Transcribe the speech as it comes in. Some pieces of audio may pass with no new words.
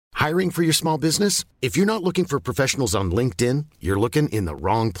Hiring for your small business? If you're not looking for professionals on LinkedIn, you're looking in the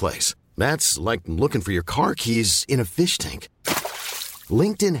wrong place. That's like looking for your car keys in a fish tank.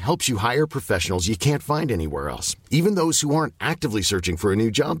 LinkedIn helps you hire professionals you can't find anywhere else, even those who aren't actively searching for a new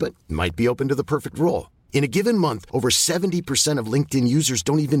job but might be open to the perfect role. In a given month, over 70% of LinkedIn users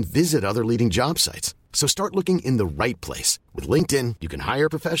don't even visit other leading job sites. So start looking in the right place. With LinkedIn, you can hire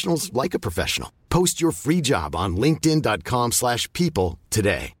professionals like a professional. Post your free job on linkedin.com/people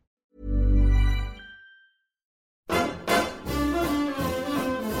today.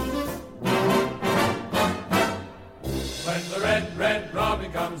 When the red, red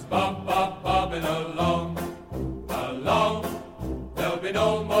robin comes bobbing along, there'll be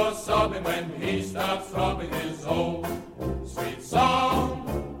no more sobbing when he starts throbbing his old sweet song.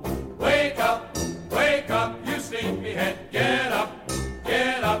 Wake up, you sleepyhead, get up,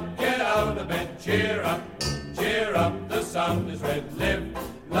 get out of bed, cheer up, the sun is red, live,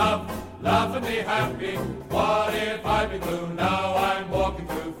 love and be happy. What if I be blue? Now I'm walking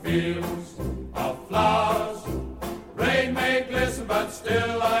through fields of flowers. Rain may glisten, but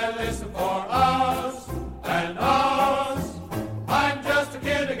still I listen for hours and hours. I'm just a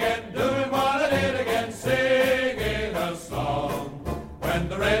kid again, doing what I did again, singing a song. When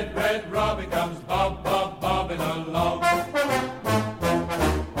the red, red robin comes bobbing along.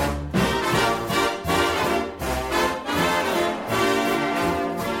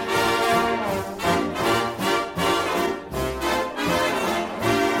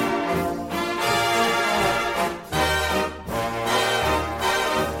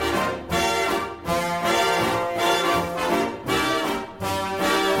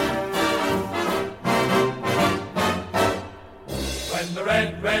 When the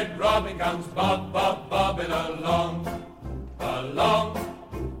red, red robin comes bobbing along.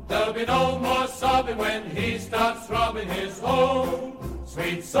 There'll be no more sobbing when he starts throbbing his whole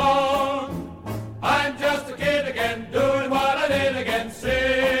sweet song. I'm just a kid again, doing what I did again,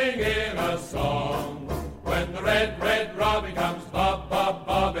 singing a song. When the red, red robin comes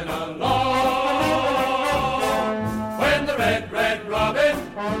bobbing along. When the red, red robin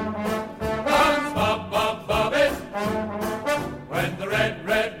comes bobbing. When the red,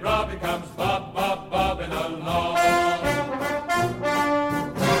 red robin comes bobbing along.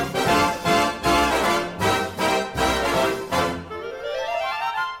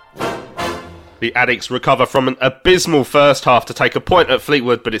 The Addicts recover from an abysmal first half to take a point at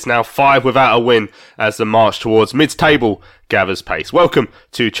Fleetwood, but it's now 5 without a win as the march towards mid-table gathers pace. Welcome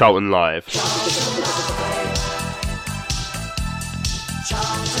to Charlton Live.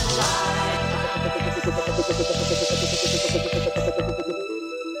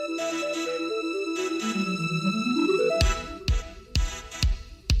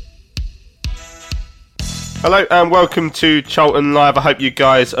 Hello and welcome to Charlton Live. I hope you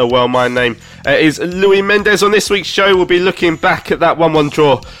guys are well. My name is Louis Mendes. On this week's show, we'll be looking back at that 1-1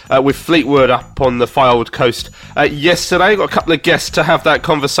 draw with Fleetwood up on the Fylde coast yesterday. Got a couple of guests to have that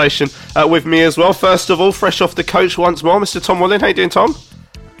conversation with me as well. First of all, fresh off the coach once more, Mr. Tom Wallen. How you doing, Tom?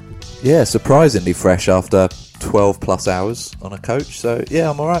 Yeah, surprisingly fresh after 12 plus hours on a coach. So yeah,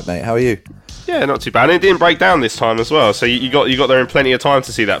 I'm all right, mate. How are you? Yeah, not too bad. And it didn't break down this time as well. So you got there in plenty of time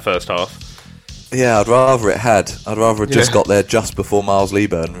to see that first half. Yeah, I'd rather it had. I'd rather it just got there just before Miles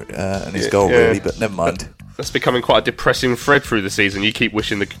Leaburn and his goal, really, but never mind. That's becoming quite a depressing thread through the season. You keep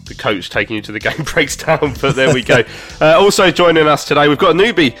wishing the coach taking you to the game breaks down, but there we go. Also joining us today, we've got a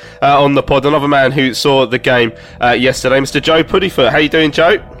newbie on the pod, another man who saw the game yesterday, Mr. Joe Puddifoot. How you doing,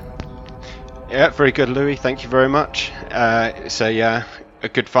 Joe? Yeah, very good, Louis. Thank you very much. So yeah, a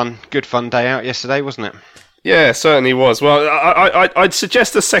good fun day out yesterday, wasn't it? Yeah, certainly was. Well, I'd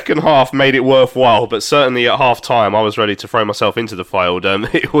suggest the second half made it worthwhile, but certainly at half time I was ready to throw myself into the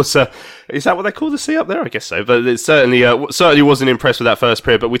Fylde. It was, is that what they call the sea up there? I guess so. But it certainly wasn't impressed with that first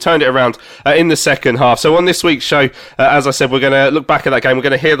period, but we turned it around in the second half. So on this week's show, as I said, we're going to look back at that game. We're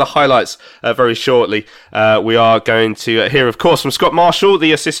going to hear the highlights very shortly. We are going to hear, of course, from Scott Marshall,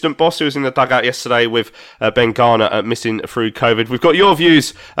 the assistant boss who was in the dugout yesterday with Ben Garner missing through COVID. We've got your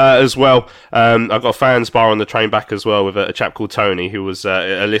views as well. I've got a fans bar on the train back as well with a chap called Tony who was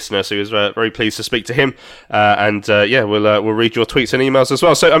a listener, so he was very pleased to speak to him, we'll read your tweets and emails as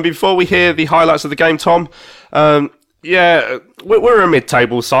well. So before we hear the highlights of the game, Tom, we're a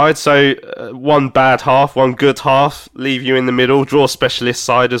mid-table side, so one bad half, one good half, leave you in the middle, draw specialist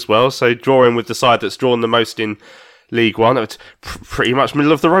side as well, so drawing with the side that's drawn the most in League One. It's pretty much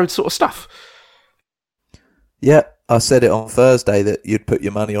middle of the road sort of stuff. Yeah, I said it on Thursday that you'd put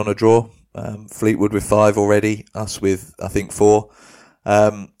your money on a draw. Fleetwood with 5 already, us with I think 4.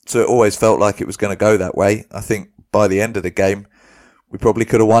 So it always felt like it was going to go that way. I think by the end of the game we probably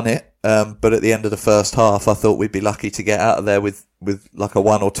could have won it. But at the end of the first half, I thought we'd be lucky to get out of there with like a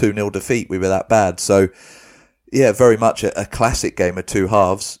 1 or 2-0 defeat. We were that bad. So, yeah, very much a classic game of two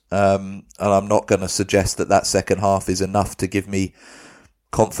halves. And I'm not going to suggest that second half is enough to give me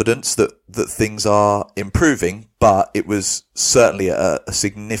confidence that things are improving, but it was certainly a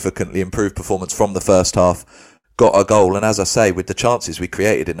significantly improved performance from the first half. Got a goal, and as I say, with the chances we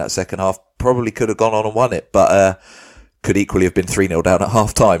created in that second half, probably could have gone on and won it, but could equally have been 3-0 down at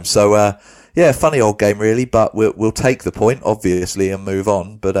half time. So yeah, funny old game really, but we'll take the point obviously and move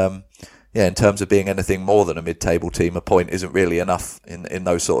on. But yeah, in terms of being anything more than a mid-table team, a point isn't really enough in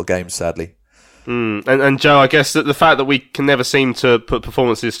those sort of games, sadly. And Joe, I guess that the fact that we can never seem to put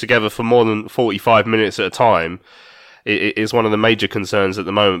performances together for more than 45 minutes at a time is one of the major concerns at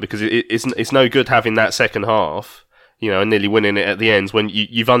the moment, because it's no good having that second half, and nearly winning it at the end when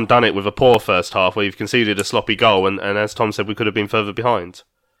you've undone it with a poor first half where you've conceded a sloppy goal, and as Tom said, we could have been further behind.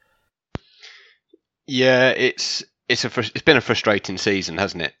 Yeah, it's been a frustrating season,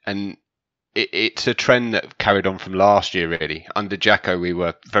 hasn't it? And it's a trend that carried on from last year, really. Under Jacko, we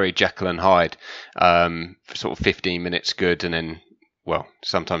were very Jekyll and Hyde, for sort of 15 minutes good, and then, well,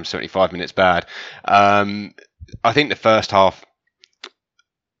 sometimes 75 minutes bad. I think the first half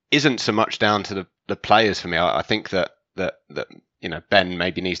isn't so much down to the players for me. I think that Ben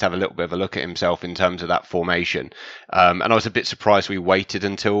maybe needs to have a little bit of a look at himself in terms of that formation. And I was a bit surprised we waited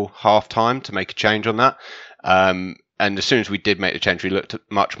until half time to make a change on that. And as soon as we did make the change, we looked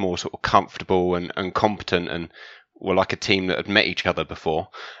much more sort of comfortable and competent, and were like a team that had met each other before.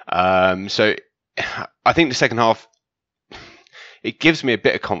 So I think the second half, it gives me a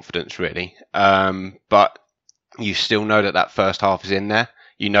bit of confidence, really. But you still know that first half is in there.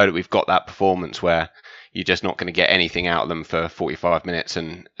 You know that we've got that performance where you're just not going to get anything out of them for 45 minutes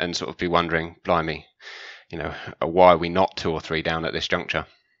and sort of be wondering, blimey, why are we not 2 or 3 down at this juncture?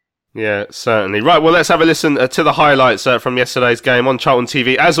 Yeah, certainly. Right, well, let's have a listen to the highlights from yesterday's game on Charlton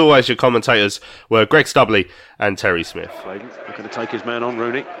TV. As always, your commentators were Greg Stubley and Terry Smith. Clayton looking to take his man on,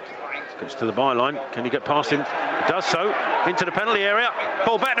 Rooney. Gets to the byline. Can he get past him? He does so. Into the penalty area.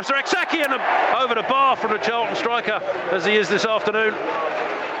 Ball back to Sarek-Saki and over the bar from the Charlton striker, as he is this afternoon.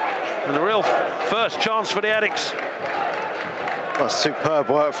 And a real first chance for the Addicts. Well, superb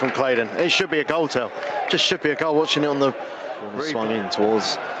work from Clayton. It should be a goal, Tell. Just should be a goal. Watching it on the swung in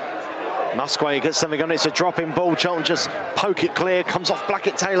towards Musquay, gets something on it. It's a drop-in ball. Charlton just poke it clear. Comes off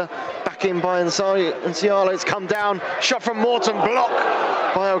Blackett-Taylor. Back in by Nsiala. It's come down. Shot from Morton. Block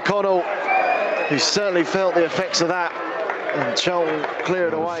by O'Connell, who certainly felt the effects of that. And Charlton clear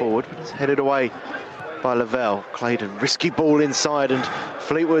it away. Forward, but it's headed away by Lavelle. Clayton, risky ball inside, and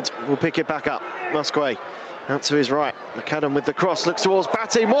Fleetwood will pick it back up. Musquay out to his right. McAdam with the cross, looks towards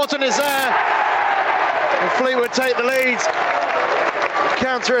Batty. Morton is there! And Fleetwood take the lead.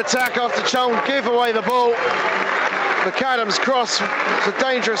 Counter-attack after Charlton give away the ball. McAdam's cross was a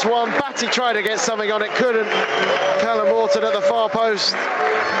dangerous one. Batty tried to get something on it, couldn't. Callum Morton at the far post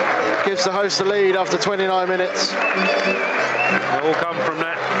gives the host the lead after 29 minutes. It all come from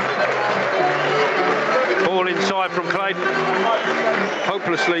that ball inside from Clayton.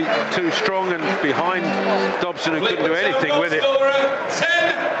 Hopelessly too strong and behind Dobson, who couldn't do anything with it. 10,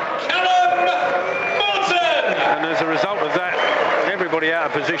 Callum Morton! And as a result of that, everybody out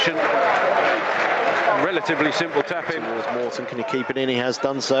of position. Relatively simple tap in. Towards Morton, can he keep it in? He has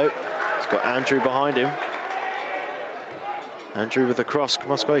done so. He's got Andrew behind him. Andrew with the cross.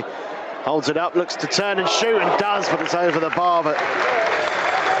 Musquay holds it up, looks to turn and shoot, and does, but it's over the bar. But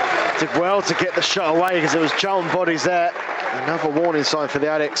did well to get the shot away because there was Charlton bodies there. Another warning sign for the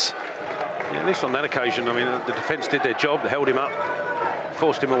Addicts. Yeah, at least on that occasion, I mean, the defence did their job. They held him up,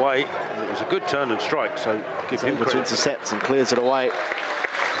 forced him away. And it was a good turn and strike, so give him credit. Intercepts and clears it away.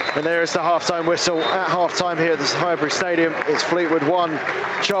 And there is the half-time whistle at half-time here at the Highbury Stadium. It's Fleetwood 1,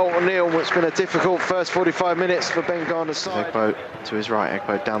 Charlton 0. It's been a difficult first 45 minutes for Ben Garner's side. Egbo to his right,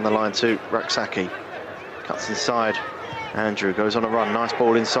 Egbo down the line to Raksaki. Cuts inside. Andrew goes on a run. Nice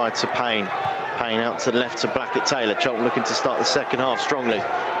ball inside to Payne. Payne out to the left to Blackett-Taylor. Charlton looking to start the second half strongly.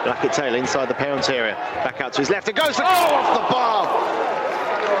 Blackett-Taylor inside the penalty area. Back out to his left. It goes off the bar.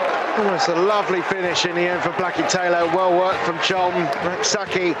 Almost a lovely finish in the end for Blackett-Taylor. Well worked from Charlton.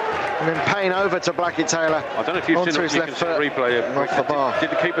 Raksaki and then Payne over to Blackett-Taylor. I don't know if you've seen the replay of off the bar.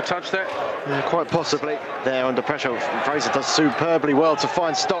 Did the keeper touch that? Yeah, quite possibly. There under pressure. Fraser does superbly well to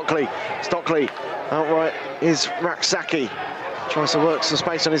find Stockley. Stockley outright is Raksaki. Tries to work some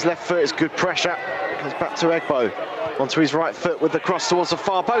space on his left foot. It's good pressure. Comes back to Egbo. Onto his right foot with the cross towards the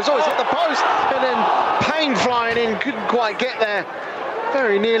far post. Oh, it's hit the post! And then Payne flying in. Couldn't quite get there.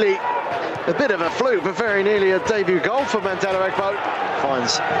 Very nearly a bit of a fluke, but very nearly a debut goal for Mandela Egbo.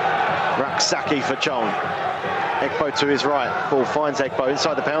 finds Rak-Sakyi for Charlton. Egbo to his right. Ball finds Egbo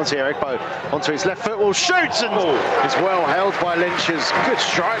inside the penalty area. Egbo onto his left foot. Will shoots and is well held by Lynch's. Good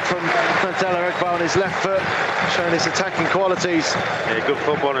strike from Mandela Egbo on his left foot, showing his attacking qualities. Yeah, good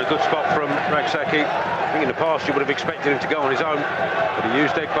football and a good spot from Rak-Sakyi. I think in the past you would have expected him to go on his own, but he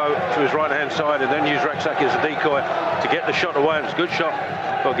used Egbo to his right-hand side and then used Rak-Sakyi as a decoy to get the shot away. It was a good shot.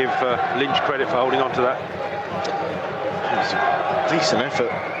 I'll give Lynch credit for holding on to that. It was a decent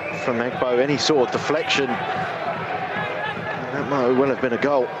effort from Egbo. Any sort of deflection, that might well have been a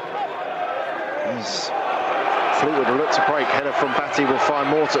goal. As Fleetwood will look to break. Header from Batty will find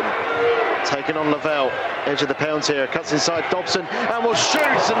Morton. Taken on Lavelle. Edge of the penalty area. Cuts inside Dobson and will shoot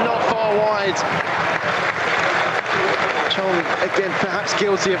and not far wide. Charlton again perhaps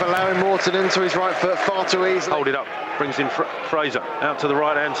guilty of allowing Morton into his right foot far too easily. Hold it up. Brings in Fraser. Out to the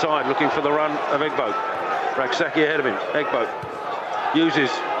right hand side looking for the run of Egbo. Rak-Sakyi ahead of him. Egbo uses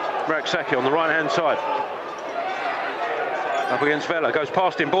Rak-Sakyi on the right hand side. Up against Vela, goes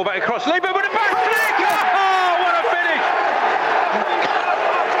past him, ball back across, Liebert with a back flick! Oh, what a finish!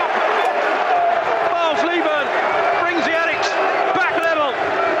 Miles Liebert brings the Addicts back level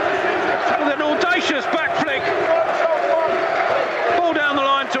with an audacious back flick. Ball down the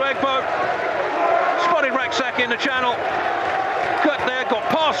line to Egbo. Spotted Rak-Sakyi in the channel. Got there, got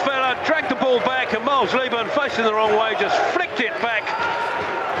past Vela, dragged the ball back, and Miles Liebert, facing the wrong way, just flicked it back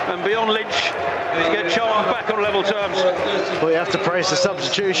and beyond Lynch to get Charlton back on level terms. Well, you have to praise the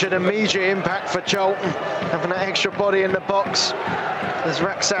substitution. Immediate impact for Charlton, having that extra body in the box. There's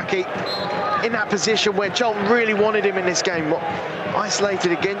Rak-Sakyi in that position where Charlton really wanted him in this game.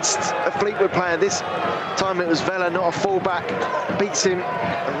 Isolated against a Fleetwood player. This time it was Vela, not a fullback. Beats him.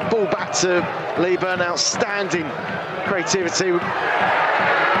 Ball back to Liebert. Outstanding creativity. The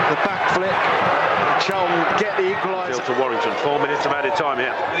back flick. Charlton get the equaliser. To Warrington, 4 minutes of added time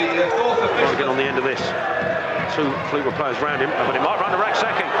here. Trying to get on the end of this. Two Fleetwood players round him, but he might run to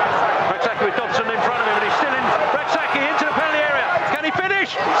Rak-Sakyi. Rak-Sakyi with Dobson in front of him, and he's still in. Rak-Sakyi into the penalty area. Can he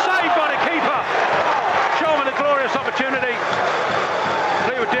finish? Saved by the keeper. Charlton with a glorious opportunity.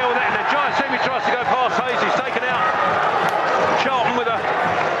 Fleetwood deal with it, and then Giant Semi tries to go past Hayes. He's taken out. Charlton with a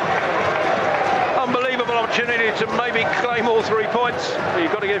unbelievable opportunity to maybe claim all 3 points. But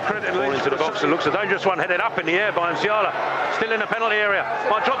you've got to give credit to Lynch. Into the box, and looks a dangerous one, headed up in the air by Msiala. Still in the penalty area.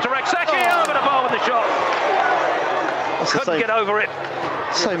 Might drop to Rak-Sakyi over the bar with the shot. Couldn't get over it.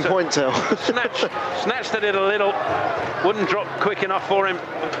 Same point, Tel. Snatched at it a little. Wouldn't drop quick enough for him.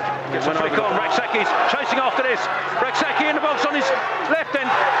 Gets a flick on. Rak-Sakyi's chasing after this. Rak-Sakyi in the box on his left end.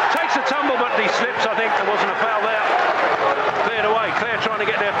 Takes a tumble, but he slips, I think. There wasn't a foul there. Cleared away. Clare trying to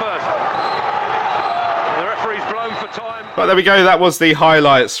get there first. The referee's blown for time. Right, there we go. That was the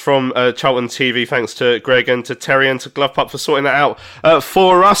highlights from Charlton TV. Thanks to Greg and to Terry and to Glove Pup for sorting that out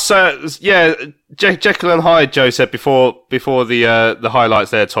for us. Jekyll and Hyde, Joe said before the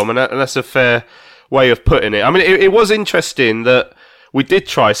highlights there, Tom, and that's a fair way of putting it. I mean, it was interesting that we did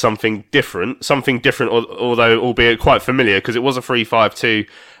try something different, although albeit quite familiar, because it was a 3-5-2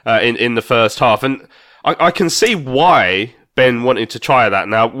 in the first half, and I can see why Ben wanted to try that.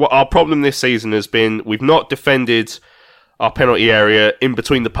 Now, our problem this season has been we've not defended our penalty area in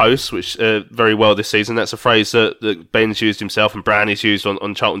between the posts, which very well this season. That's a phrase that Ben's used himself and Brownie's used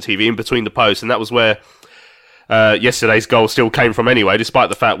on Charlton TV, in between the posts, and that was where yesterday's goal still came from anyway, despite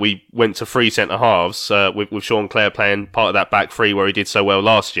the fact we went to 3 centre-halves with Sean Clare playing part of that back three where he did so well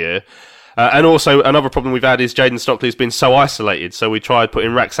last year. And also, another problem we've had is Jayden Stockley has been so isolated, so we tried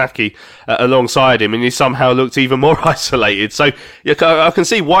putting Rak-Sakyi alongside him, and he somehow looked even more isolated. So yeah, I can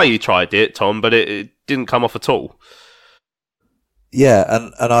see why you tried it, Tom, but it didn't come off at all. Yeah,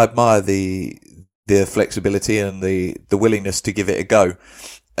 and I admire the flexibility and the willingness to give it a go.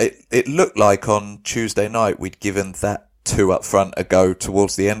 It looked like on Tuesday night we'd given that 2 up front a go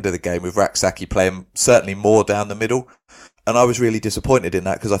towards the end of the game, with Rak-Sakyi playing certainly more down the middle. And I was really disappointed in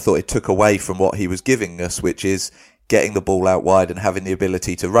that, because I thought it took away from what he was giving us, which is getting the ball out wide and having the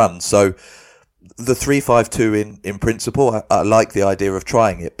ability to run. So the 3-5-2 in principle, I like the idea of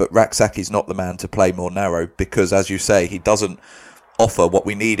trying it, but Rak-Sakyi's not the man to play more narrow, because, as you say, he doesn't offer what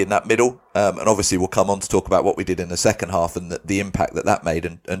we need in that middle. And obviously we'll come on to talk about what we did in the second half and the impact that made,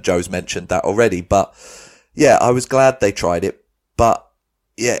 and Joe's mentioned that already. But yeah, I was glad they tried it, but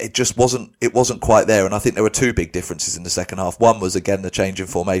yeah, it just wasn't quite there. And I think there were 2 big differences in the second half. One was, again, the change in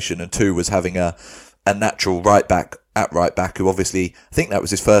formation, and 2 was having a natural right back who obviously, I think that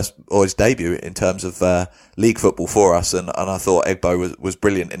was his first or his debut in terms of league football for us, and I thought Egbo was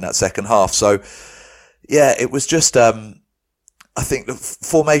brilliant in that second half. So yeah, it was just I think the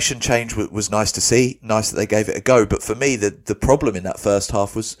formation change was nice to see. Nice that they gave it a go. But for me, the problem in that first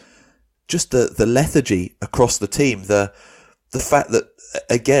half was just the lethargy across the team. The fact that,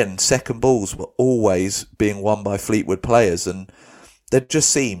 again, second balls were always being won by Fleetwood players. And there just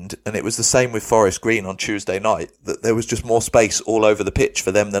seemed, and it was the same with Forest Green on Tuesday night, that there was just more space all over the pitch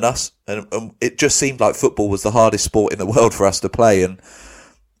for them than us. And it just seemed like football was the hardest sport in the world for us to play. And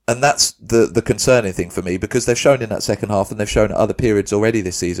that's the concerning thing for me, because they've shown in that second half, and they've shown at other periods already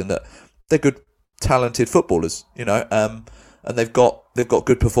this season, that they're good, talented footballers, and they've got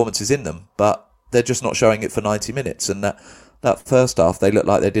good performances in them, but they're just not showing it for 90 minutes. And that first half, they looked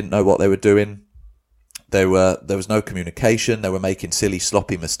like they didn't know what they were doing. There was no communication. They were making silly,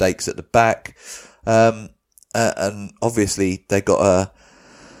 sloppy mistakes at the back, and obviously they got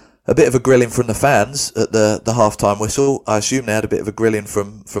a bit of a grilling from the fans at the half-time whistle. I assume they had a bit of a grilling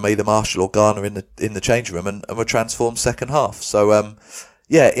from either Marshall or Garner in the changing room, and were transformed second half. So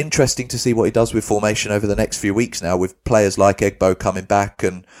interesting to see what he does with formation over the next few weeks now, with players like Egbo coming back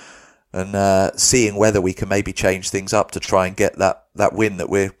and seeing whether we can maybe change things up to try and get that win that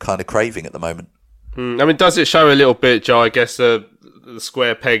we're kind of craving at the moment. I mean, does it show a little bit, Joe? I guess the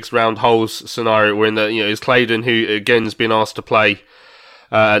square pegs, round holes scenario we're in. That is Claydon, who again has been asked to play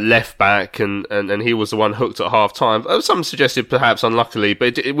left back, and he was the one hooked at half time. Some suggested perhaps unluckily,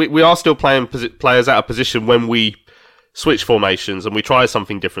 but we are still playing players out of position when we switch formations and we try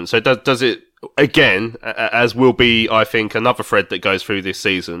something different. So does it, again, as will be, I think, another thread that goes through this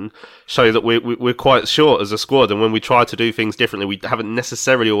season, show that we're quite short as a squad, and when we try to do things differently, we haven't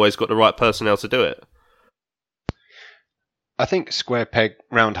necessarily always got the right personnel to do it? I think square peg,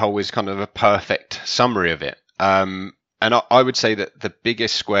 round hole is kind of a perfect summary of it. And I would say that the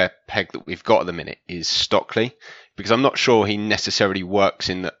biggest square peg that we've got at the minute is Stockley, because I'm not sure he necessarily works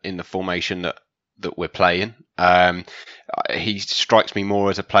in the formation that we're playing. He strikes me more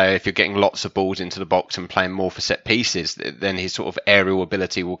as a player, if you're getting lots of balls into the box and playing more for set pieces, then his sort of aerial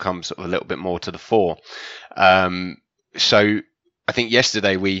ability will come sort of a little bit more to the fore. So I think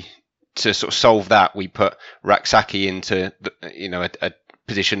yesterday to sort of solve that, we put Raksaki into a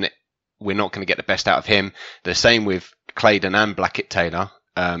position that we're not going to get the best out of him. The same with Claydon and Blackett-Taylor,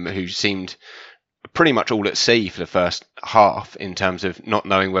 who seemed pretty much all at sea for the first half in terms of not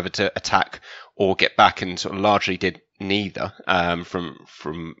knowing whether to attack or get back, and sort of largely did neither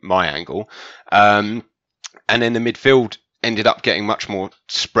from my angle. And then the midfield ended up getting much more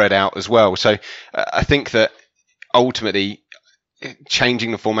spread out as well. So I think that ultimately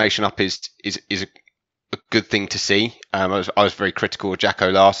changing the formation up is a good thing to see. I was very critical of Jacko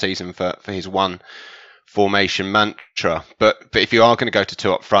last season for his one formation mantra, but if you are going to go to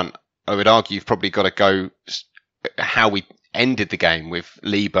two up front, I would argue you've probably got to go how we ended the game, with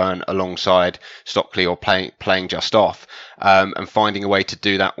Leeburn alongside Stockley, or playing just off, and finding a way to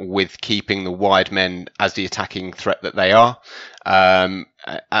do that with keeping the wide men as the attacking threat that they are, and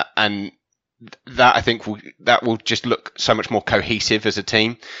that I think that will just look so much more cohesive as a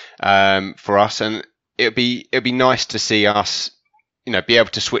team for us, and it'd be nice to see us be able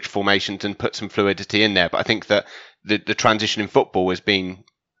to switch formations and put some fluidity in there. But I think that the transition in football has been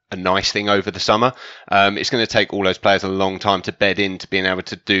a nice thing over the summer. It's going to take all those players a long time to bed into being able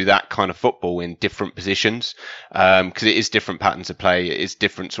to do that kind of football in different positions, because it is different patterns of play. It is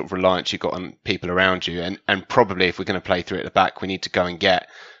different sort of reliance you've got on people around you, and probably if we're going to play through at the back, we need to go and get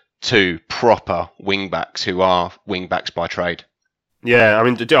two proper wing backs who are wing backs by trade. Yeah, I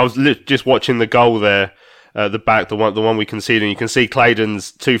mean, I was just watching the goal there. The back, the one we conceded, and you can see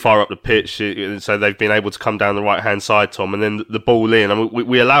Claydon's too far up the pitch, so they've been able to come down the right hand side, Tom, and then the ball in. I mean,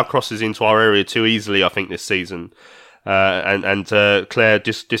 we allow crosses into our area too easily, I think, this season. And Claire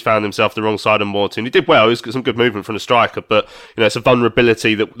just found himself the wrong side of Morton. He did well. He's got some good movement from the striker, but it's a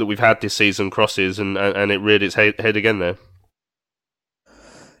vulnerability that we've had this season, crosses, and it reared its head again there.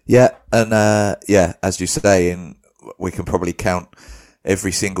 Yeah, and as you say, and we can probably count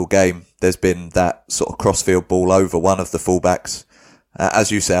every single game there's been that sort of crossfield ball over one of the fullbacks.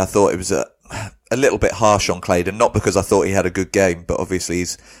 As you say, I thought it was a little bit harsh on Claydon, not because I thought he had a good game, but obviously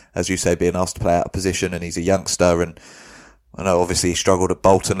he's, as you say, being asked to play out of position, and he's a youngster, and I know obviously he struggled at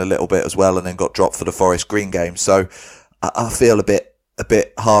Bolton a little bit as well, and then got dropped for the Forest Green game. So I feel a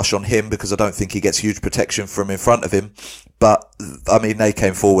bit harsh on him, because I don't think he gets huge protection from in front of him. But I mean, they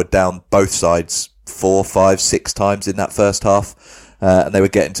came forward down both sides 4, 5, 6 times in that first half. And they were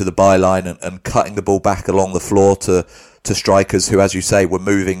getting to the byline and cutting the ball back along the floor to strikers who, as you say, were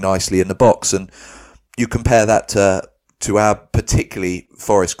moving nicely in the box. And you compare that to our particularly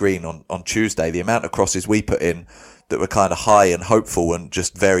Forest Green on Tuesday, the amount of crosses we put in that were kind of high and hopeful and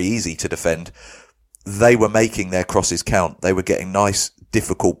just very easy to defend. they were making their crosses count. They were getting nice,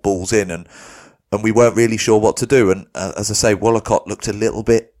 difficult balls in, and we weren't really sure what to do. And as I say, Wollacott looked a little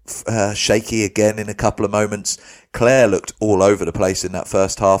bit shaky again in a couple of moments. Clare looked all over the place in that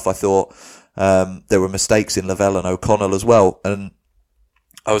first half. I thought there were mistakes in Lavelle and O'Connell as well. And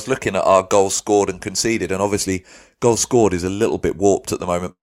I was looking at our goals scored and conceded, and obviously goals scored is a little bit warped at the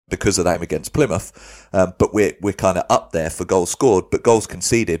moment because of that game against Plymouth. But we're kind of up there for goals scored, but goals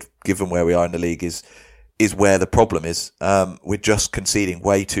conceded, given where we are in the league, is where the problem is. We're just conceding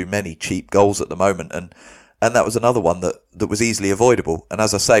way too many cheap goals at the moment, and that was another one that was easily avoidable. And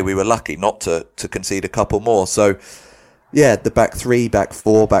as I say, we were lucky not to concede a couple more. So yeah, the back three, back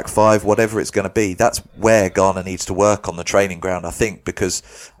four, back five, whatever it's going to be, that's where Garner needs to work on the training ground, I think, because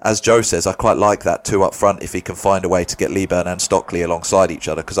as Joe says, I quite like that two up front if he can find a way to get Leaburn and Stockley alongside each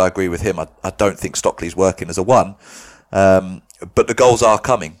other, because I agree with him. I don't think Stockley's working as a one. But the goals are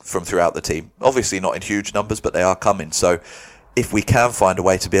coming from throughout the team. Obviously not in huge numbers, but they are coming. So if we can find a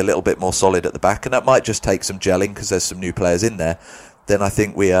way to be a little bit more solid at the back, and that might just take some gelling because there's some new players in there, then I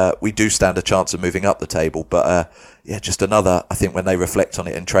think we do stand a chance of moving up the table. But just another, I think when they reflect on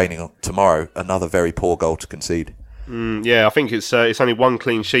it in training tomorrow, another very poor goal to concede. I think it's only one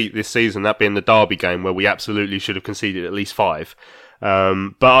clean sheet this season, that being the Derby game where we absolutely should have conceded at least 5.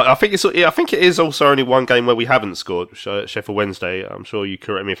 But I think it is also only one game where we haven't scored, Sheffield Wednesday. I'm sure you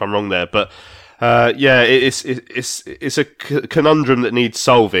correct me if I'm wrong there, but it's a conundrum that needs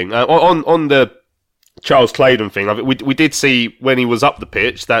solving. On the Charles Claydon thing, we did see when he was up the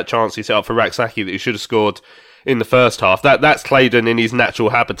pitch that chance he set up for Rak-Sakyi that he should have scored in the first half. That's Claydon in his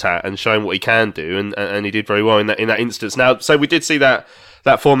natural habitat and showing what he can do, and he did very well in that instance. Now, so we did see that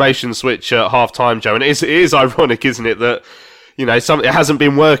formation switch at half time, Joe, and it is ironic, isn't it, that it hasn't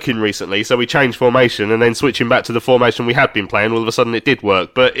been working recently, so we changed formation, and then switching back to the formation we had been playing, all of a sudden it did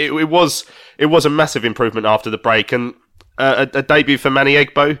work. But it was a massive improvement after the break, and a debut for Manny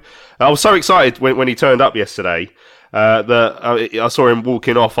Egbo. I was so excited when he turned up yesterday that I saw him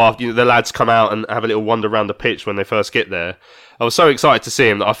walking off after the lads come out and have a little wander around the pitch when they first get there. I was so excited to see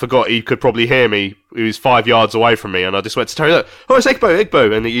him that I forgot he could probably hear me. He was 5 yards away from me, and I just went to Terry, look, oh, it's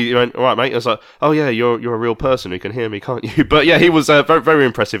Egbo. And he went, all right, mate. I was like, oh, yeah, you're a real person who can hear me, can't you? But yeah, he was very, very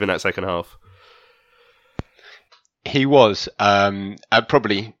impressive in that second half. He was.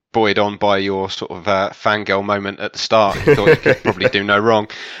 Probably buoyed on by your sort of fangirl moment at the start. You thought you could probably do no wrong.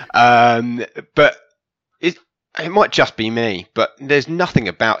 But it might just be me, but there's nothing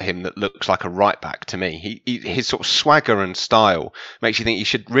about him that looks like a right back to me. His sort of swagger and style makes you think he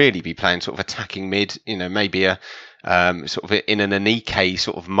should really be playing sort of attacking mid, maybe a sort of in an Anike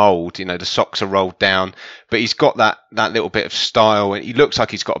sort of mould. The socks are rolled down, but he's got that little bit of style, and he looks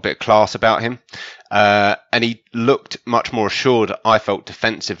like he's got a bit of class about him. And he looked much more assured, I felt,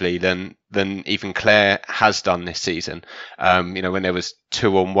 defensively than even Clare has done this season. When there was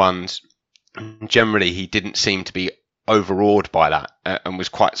 2-on-1s, generally he didn't seem to be overawed by that, and was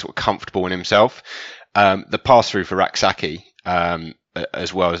quite sort of comfortable in himself. The pass through for Rak-Sakyi,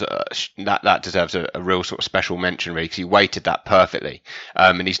 as well as that deserves a real sort of special mention, really, because he weighted that perfectly.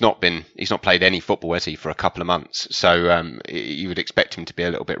 And he's not played any football, has he, for a couple of months. So you would expect him to be a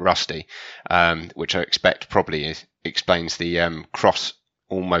little bit rusty, which I expect probably explains the cross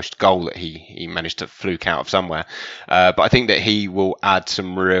almost goal that he managed to fluke out of somewhere. But I think that he will add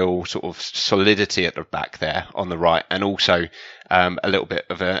some real sort of solidity at the back there on the right, and also a little bit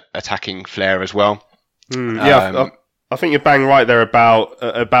of a attacking flair as well. I think you're bang right there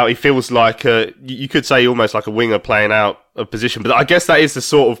about he feels like you could say almost like a winger playing out of position, but I guess that is the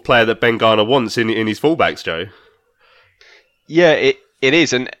sort of player that Ben Garner wants in his fullbacks, Joe. Yeah, it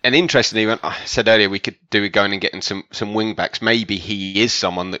is, and interestingly, when I said earlier we could do with going and getting some wing backs, maybe he is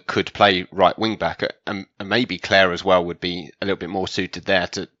someone that could play right wing back, and maybe Clare as well would be a little bit more suited there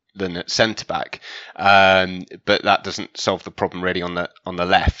than at centre back, but that doesn't solve the problem really on the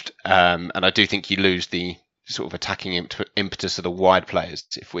left, and I do think you lose the sort of attacking impetus of the wide players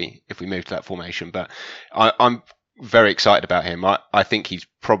if we move to that formation. But I'm very excited about him. I think he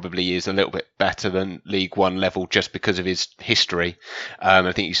probably is a little bit better than League One level just because of his history. I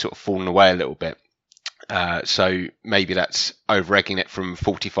think he's sort of fallen away a little bit. So maybe that's over-egging it from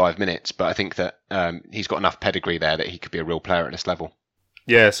 45 minutes, but I think that he's got enough pedigree there that he could be a real player at this level.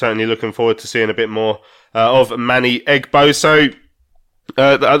 Yeah, certainly looking forward to seeing a bit more of Manny Egbo. So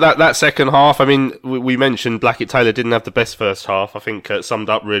that second half, I mean, we mentioned Blackett Taylor didn't have the best first half. I think summed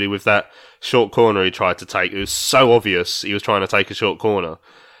up really with that short corner he tried to take. It was so obvious he was trying to take a short corner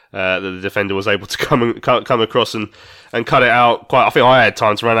that the defender was able to come across and cut it out. I think I had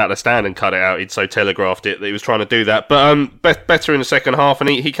time to run out of the stand and cut it out. He'd so telegraphed it that he was trying to do that. But better in the second half, and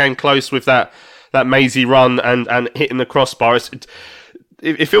he came close with that that mazy run and hitting the crossbar.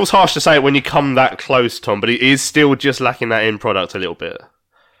 It feels harsh to say it when you come that close, Tom, but it is still just lacking that end product a little bit.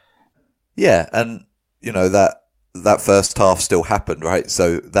 Yeah, and that first half still happened, right?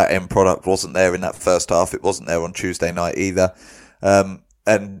 So that end product wasn't there in that first half. It wasn't there on Tuesday night either.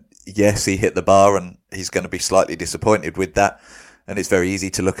 And yes, he hit the bar, and he's going to be slightly disappointed with that. And it's very easy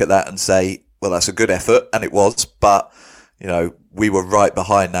to look at that and say, well, that's a good effort, and it was, but we were right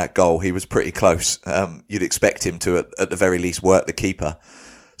behind that goal. He was pretty close. You'd expect him to, at the very least, work the keeper.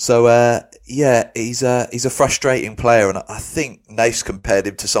 So, he's a frustrating player, and I think Nace compared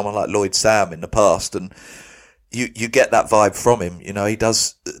him to someone like Lloyd Sam in the past, and you get that vibe from him. He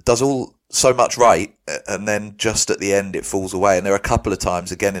does all so much right, and then just at the end it falls away. And there are a couple of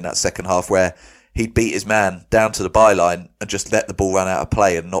times, again, in that second half where he'd beat his man down to the byline and just let the ball run out of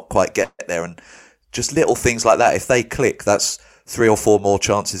play and not quite get there. And just little things like that, if they click, that's 3 or 4 more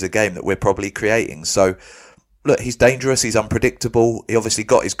chances a game that we're probably creating. So, look, he's dangerous, he's unpredictable. He obviously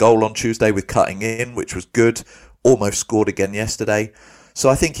got his goal on Tuesday with cutting in, which was good. Almost scored again yesterday. So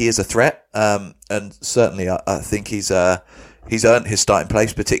I think he is a threat, and certainly I think he's earned his starting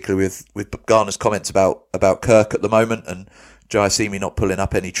place, particularly with Garner's comments about Kirk at the moment and Jayasimi not pulling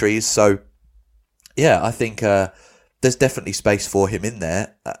up any trees. So, yeah, I think there's definitely space for him in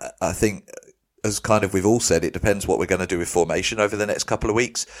there. I think, as kind of we've all said, it depends what we're going to do with formation over the next couple of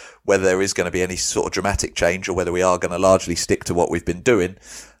weeks, whether there is going to be any sort of dramatic change or whether we are going to largely stick to what we've been doing.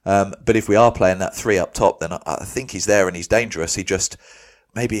 But if we are playing that 3 up top, then I think he's there and he's dangerous. He just,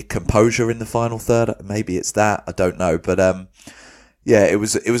 maybe a composure in the final third, maybe it's that, I don't know. But it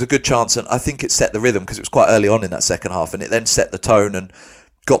was a good chance, and I think it set the rhythm because it was quite early on in that second half, and it then set the tone and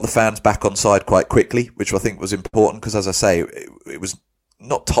got the fans back on side quite quickly, which I think was important because, as I say, it was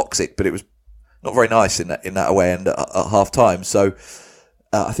not toxic, but it was not very nice in that away end at half time. So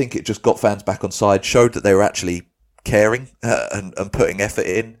I think it just got fans back on side, showed that they were actually caring and putting effort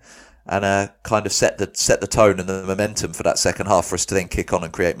in, and kind of set the tone and the momentum for that second half for us to then kick on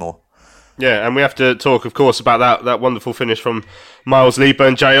and create more. Yeah, and we have to talk, of course, about that wonderful finish from Miles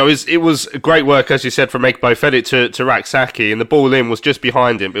Leaburn, J.O. It was great work, as you said, from Egbo. Fed it to Rak-Saki, and the ball in was just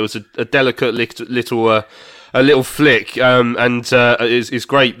behind him. It was a delicate little flick, and it's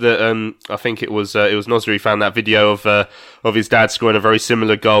great that I think it was Nosri found that video of his dad scoring a very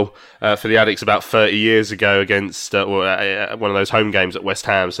similar goal for the Addicts about 30 years ago against one of those home games at West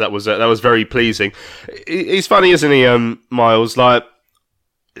Ham. So that was very pleasing. He's funny, isn't he, Miles? Like,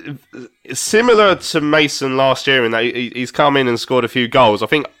 similar to Mason last year in that he's come in and scored a few goals. I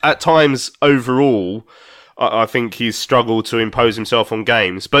think at times overall, I think he's struggled to impose himself on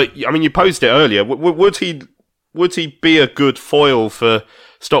games. But I mean, you posed it earlier. Would he be a good foil for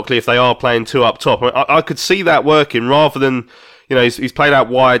Stockley if they are playing 2 up top? I could see that working rather than, he's played out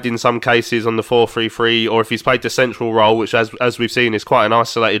wide in some cases on the 4-3-3, or if he's played the central role, which as we've seen is quite an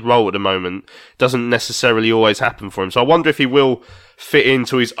isolated role at the moment, doesn't necessarily always happen for him. So I wonder if he will fit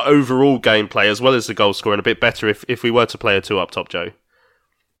into his overall gameplay as well as the goal scoring a bit better if we were to play a 2 up top, Joe.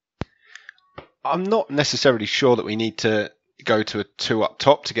 I'm not necessarily sure that we need to go to a 2 up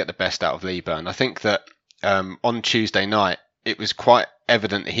top to get the best out of Leaburn. I think that on Tuesday night, it was quite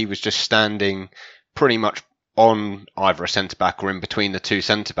evident that he was just standing pretty much on either a centre-back or in between the 2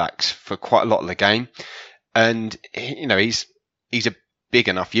 centre-backs for quite a lot of the game. And, he's a big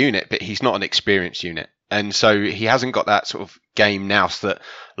enough unit, but he's not an experienced unit. And so he hasn't got that sort of game nous that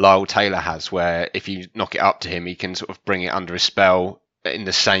Lyle Taylor has, where if you knock it up to him, he can sort of bring it under his spell in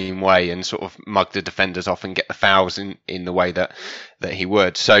the same way and sort of mug the defenders off and get the fouls in the way that he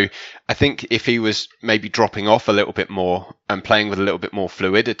would. So I think if he was maybe dropping off a little bit more and playing with a little bit more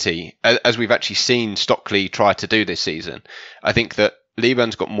fluidity, as we've actually seen Stockley try to do this season, I think that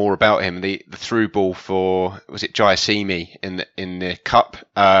Leaburn's got more about him. The through ball for, was it Jayasimi in the cup,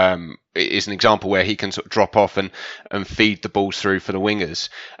 is an example where he can sort of drop off and feed the balls through for the wingers.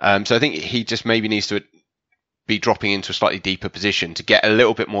 So I think he just maybe needs to be dropping into a slightly deeper position to get a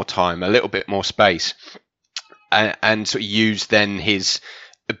little bit more time, a little bit more space, and sort of use then his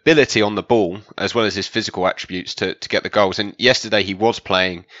ability on the ball as well as his physical attributes to get the goals. And yesterday he was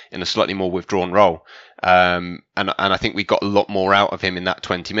playing in a slightly more withdrawn role, and I think we got a lot more out of him in that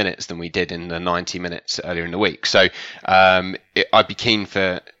 20 minutes than we did in the 90 minutes earlier in the week. So I'd be keen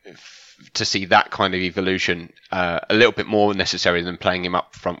to see that kind of evolution a little bit more necessary than playing him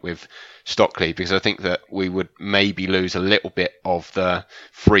up front with Stockley, because I think that we would maybe lose a little bit of the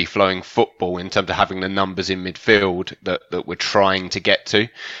free-flowing football in terms of having the numbers in midfield that we're trying to get to,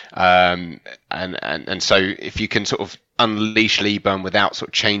 and so if you can sort of unleash Leaburn without sort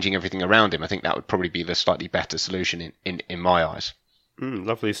of changing everything around him, I think that would probably be the slightly better solution in my eyes.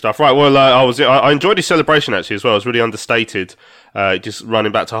 Lovely stuff. Right, well, I enjoyed his celebration actually as well. It was really understated, just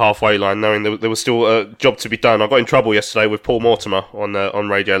running back to halfway line, knowing there was still a job to be done. I got in trouble yesterday with Paul Mortimer on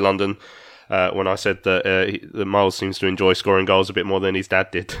Radio London when I said that Miles seems to enjoy scoring goals a bit more than his dad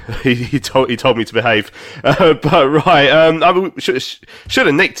did. he told me to behave. But right, I mean, should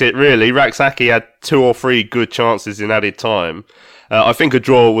have nicked it really. Rak-Sakyi had 2 or 3 good chances in added time. I think a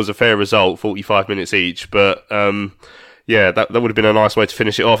draw was a fair result, 45 minutes each, but. Yeah, that would have been a nice way to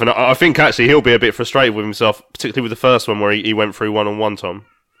finish it off. And I think actually he'll be a bit frustrated with himself, particularly with the first one where he went through one-on-one, Tom.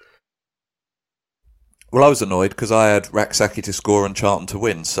 Well, I was annoyed because I had Rak-Sakyi to score and Charlton to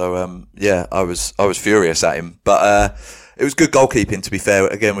win. So, I was furious at him. But it was good goalkeeping, to be fair.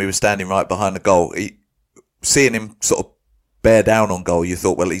 Again, we were standing right behind the goal. Seeing him sort of bear down on goal, you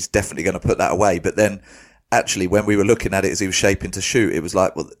thought, well, he's definitely going to put that away. But then, actually, when we were looking at it as he was shaping to shoot, it was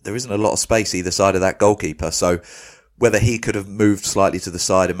like, well, there isn't a lot of space either side of that goalkeeper. So whether he could have moved slightly to the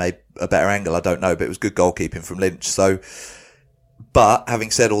side and made a better angle, I don't know, but it was good goalkeeping from Lynch. So, but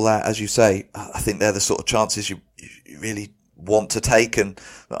having said all that, as you say, I think they're the sort of chances you really want to take. And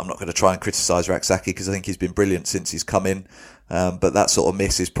I'm not going to try and criticise Rak-Sakyi because I think he's been brilliant since he's come in. But that sort of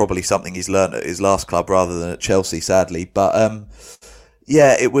miss is probably something he's learned at his last club rather than at Chelsea, sadly. But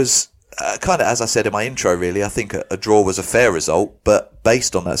it was kind of, as I said in my intro, really, I think a draw was a fair result. But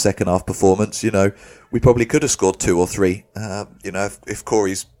based on that second half performance, we probably could have scored 2 or 3. If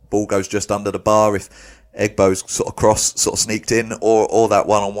Corey's ball goes just under the bar, if Egbo's sort of cross sort of sneaked in, or that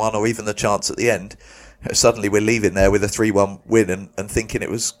one-on-one, or even the chance at the end, suddenly we're leaving there with a 3-1 win and thinking it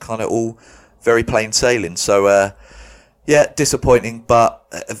was kind of all very plain sailing. So, disappointing, but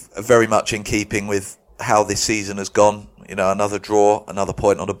very much in keeping with how this season has gone. Another draw, another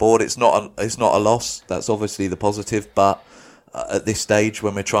point on the board. It's not a loss. That's obviously the positive, but at this stage,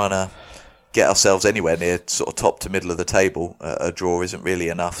 when we're trying to get ourselves anywhere near sort of top to middle of the table, a draw isn't really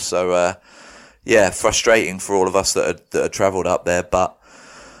enough. So, frustrating for all of us that had travelled up there. But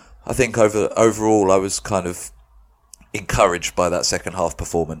I think overall, I was kind of encouraged by that second half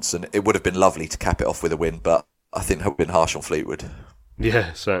performance, and it would have been lovely to cap it off with a win, but I think I've been harsh on Fleetwood.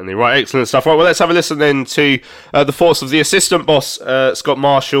 Yeah, certainly. Right, excellent stuff. Right, well, let's have a listen then to the thoughts of the assistant boss, Scott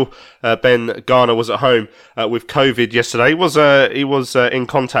Marshall. Ben Garner was at home with COVID yesterday. He was in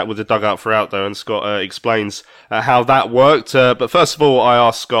contact with the dugout throughout, though, and Scott explains how that worked. But first of all, I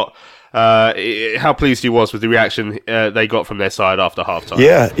asked Scott how pleased he was with the reaction they got from their side after half-time.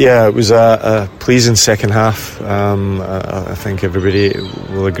 Yeah, it was a pleasing second half. I think everybody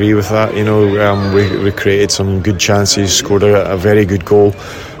will agree with that. We created some good chances, scored a very good goal,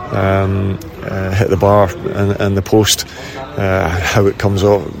 hit the bar and the post. How it comes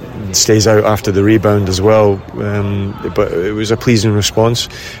off, stays out after the rebound as well, but it was a pleasing response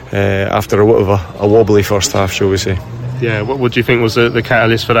after a bit of a wobbly first half, shall we say. Yeah, what do you think was the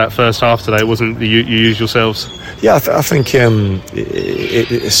catalyst for that first half today? It wasn't you usual selves? Yeah, I think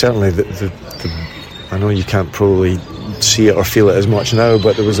it certainly, I know you can't probably see it or feel it as much now,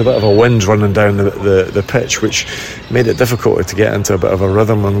 but there was a bit of a wind running down the pitch, which made it difficult to get into a bit of a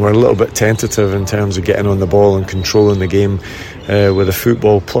rhythm, and we're a little bit tentative in terms of getting on the ball and controlling the game with the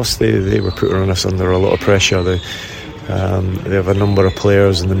football. Plus they were putting us under a lot of pressure. They have a number of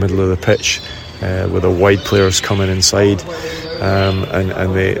players in the middle of the pitch, with the wide players coming inside,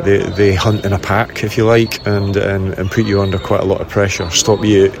 and they hunt in a pack, if you like, and put you under quite a lot of pressure, stop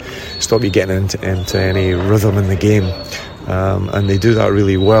you getting into any rhythm in the game, and they do that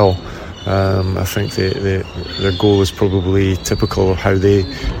really well. I think their goal is probably typical of how they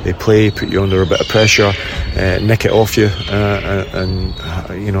play, put you under a bit of pressure, nick it off you, and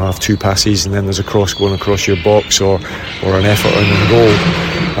have 2 passes and then there's a cross going across your box or an effort in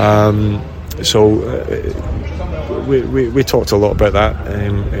goal. So we talked a lot about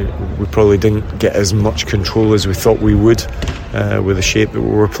that. We probably didn't get as much control as we thought we would with the shape that we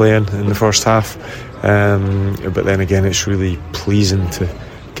were playing in the first half. But then again, it's really pleasing to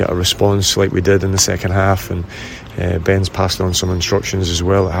get a response like we did in the second half. And Ben's passed on some instructions as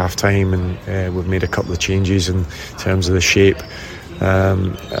well at half time, and we've made a couple of changes in terms of the shape.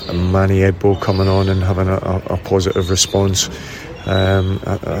 Manny Egbo coming on and having a positive response.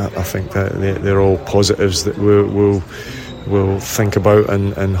 I think that they're all positives that we'll think about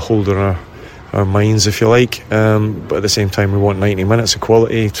and hold in our minds, if you like. But at the same time, we want 90 minutes of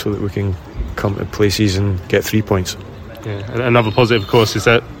quality so that we can come to places and get 3 points. Yeah, and another positive, of course, is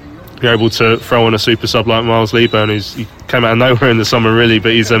that you're able to throw on a super sub like Miles Leaburn, he came out of nowhere in the summer, really,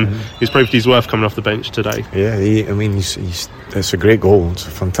 but he's proved his worth coming off the bench today. Yeah, it's a great goal. It's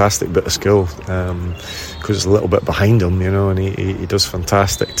a fantastic bit of skill, because it's a little bit behind him, and he does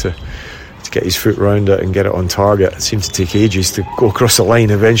fantastic to get his foot around it and get it on target. It seemed to take ages to go across the line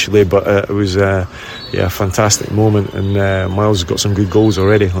eventually, but it was a fantastic moment, and Miles has got some good goals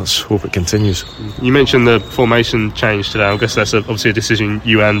already. Let's hope it continues. You mentioned the formation change today. I guess that's obviously a decision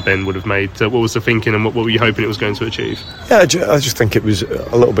you and Ben would have made. What was the thinking, and what were you hoping it was going to achieve? Yeah, I just think it was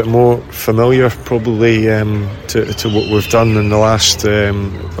a little bit more familiar probably to what we've done in the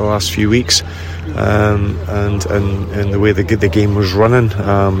last few weeks. And the way the game was running,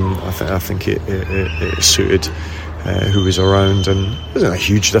 I think it suited who was around, and it wasn't a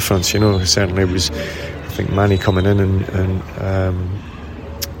huge difference, you know. Certainly it was, I think, Manny coming in and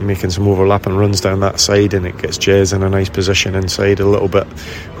making some overlapping runs down that side, and it gets Jez in a nice position inside a little bit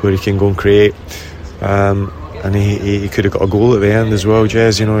where he can go and create. And he could have got a goal at the end as well,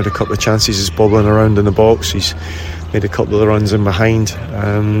 Jez. You know, had a couple of chances. He's bobbling around in the box. He's made a couple of runs in behind,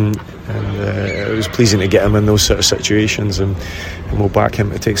 and it was pleasing to get him in those sort of situations, and we'll back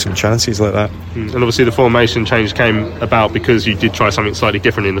him to take some chances like that. And obviously the formation change came about because you did try something slightly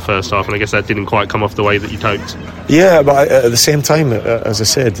different in the first half, and I guess that didn't quite come off the way that you'd hoped. Yeah, but at the same time, as I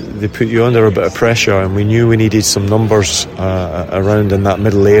said, they put you under a bit of pressure, and we knew we needed some numbers around in that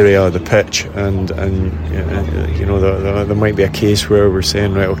middle area of the pitch, and you know, there might be a case where we're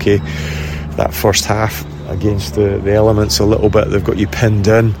saying, right, okay, that first half against the elements a little bit, they've got you pinned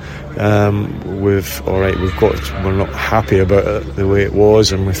in. We're not happy about it the way it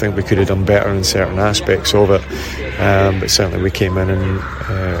was, and we think we could have done better in certain aspects of it, but certainly we came in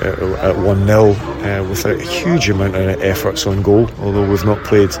at 1-0 without a huge amount of efforts on goal, although we've not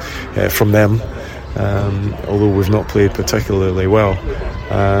played from them, although we've not played particularly well,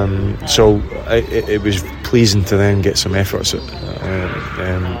 so it was pleasing to then get some efforts in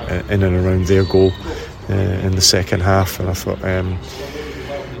and around their goal in the second half, and I thought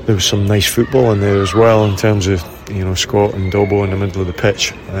there was some nice football in there as well, in terms of, you know, Scott and Dobbo in the middle of the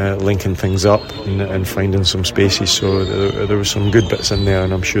pitch, linking things up and finding some spaces. So there were some good bits in there,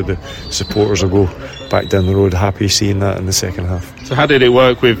 and I'm sure the supporters will go back down the road happy seeing that in the second half. So how did it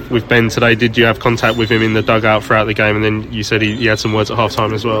work with Ben today? Did you have contact with him in the dugout throughout the game, and then you said he had some words at half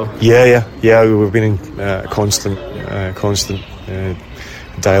time as well? Yeah, we've been in constant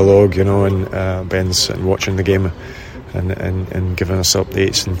dialogue, you know, and Ben's sitting watching the game and giving us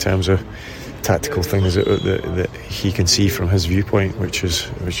updates in terms of tactical things that he can see from his viewpoint, which is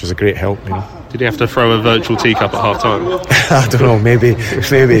a great help, you know. Did he have to throw a virtual teacup at half time? I don't know, maybe,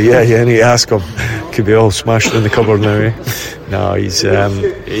 yeah, you need to ask him. Could be all smashed in the cupboard now, eh? No, he's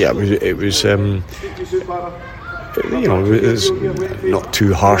it was you know, it's not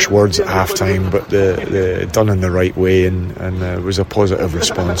too harsh words at half time, but the done in the right way, and it was a positive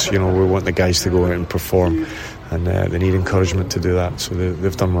response. You know, we want the guys to go out and perform, and they need encouragement to do that, so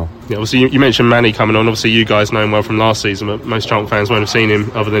they've done well. Yeah, obviously you mentioned Manny coming on. Obviously you guys know him well from last season, but most Charlton fans won't have seen him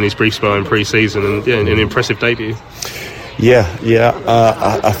other than his brief spell in pre-season, and an impressive debut.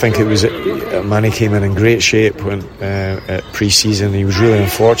 I think it was Manny came in great shape when at pre-season. He was really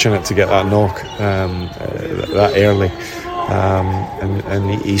unfortunate to get that knock that early,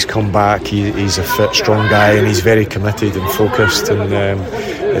 and he's come back. He's a fit, strong guy, and he's very committed and focused, and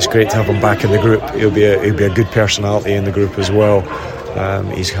it's great to have him back in the group. He'll be a good personality in the group as well.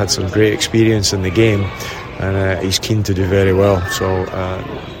 He's had some great experience in the game, and he's keen to do very well, so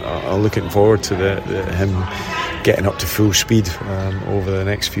I'm looking forward to him getting up to full speed over the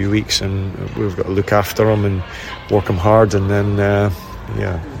next few weeks, and we've got to look after him and work him hard, and then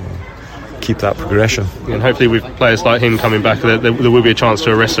keep that progression. And hopefully with players like him coming back, there will be a chance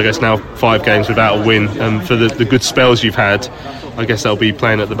to arrest, I guess, now 5 games without a win, and for the good spells you've had, I guess that'll be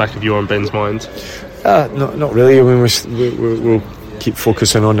playing at the back of your and Ben's mind. Not really. I mean, we'll keep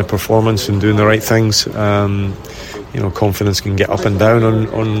focusing on the performance and doing the right things. You know, confidence can get up and down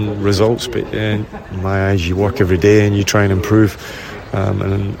on results, but in my eyes, you work every day and you try and improve,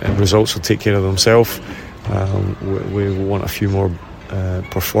 and results will take care of themselves. We want a few more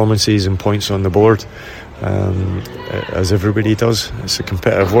performances and points on the board, as everybody does. It's a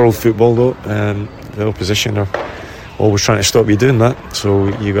competitive world, football, though, and the opposition are always trying to stop you doing that, so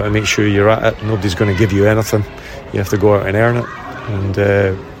you got to make sure you're at it. Nobody's going to give you anything. You have to go out and earn it, and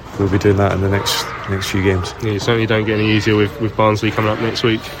we'll be doing that in the next few games. Yeah, you certainly don't get any easier with Barnsley coming up next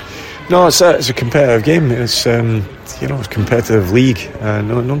week. No, it's a competitive game. It's it's a competitive league.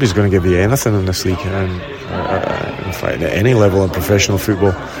 Nobody's going to give you anything in this league, and in fact at any level in professional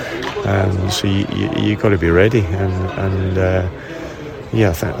football. So you got to be ready, and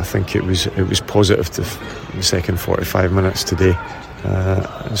I think it was positive to the second 45 minutes today.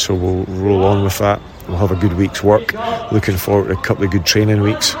 So we'll roll on with that. We'll have a good week's work. Looking forward to a couple of good training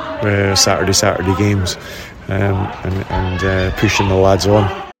weeks, Saturday games, and pushing the lads on.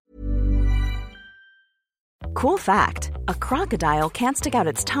 Cool fact, a crocodile can't stick out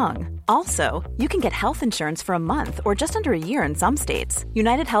its tongue. Also, you can get health insurance for a month or just under a year in some states.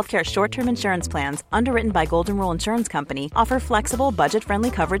 United Healthcare short-term insurance plans, underwritten by Golden Rule Insurance Company, offer flexible,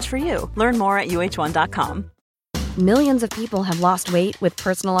 budget-friendly coverage for you. Learn more at uh1.com. Millions of people have lost weight with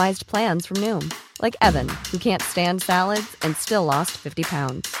personalized plans from Noom. Like Evan, who can't stand salads and still lost 50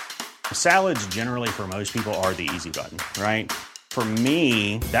 pounds. Salads generally for most people are the easy button, right? For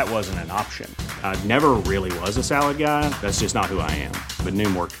me, that wasn't an option. I never really was a salad guy. That's just not who I am. But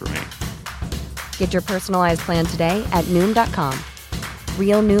Noom worked for me. Get your personalized plan today at Noom.com.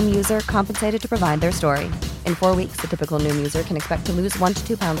 Real Noom user compensated to provide their story. In 4 weeks, the typical Noom user can expect to lose 1 to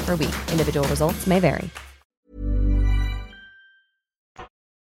 2 pounds per week. Individual results may vary.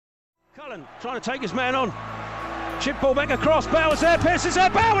 Cullen trying to take his man on. Chip ball back across. Bowers there. Pearson's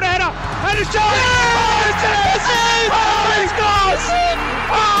there. Bauer with a header. And it's Jones. Oh, it's in! Oh, he scores!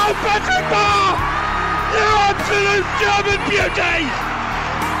 Oh, Patrick Barr! You absolute German beauty!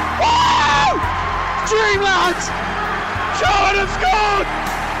 Wow! Dreamland! Charlton have scored!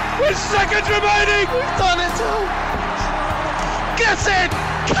 With seconds remaining! We've done it all! Get in!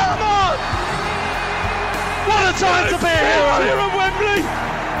 Come on! What a time to be a hero here at Wembley!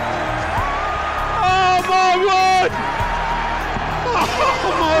 Oh my word!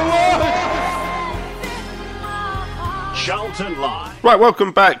 Oh my word! Charlton Live. Right,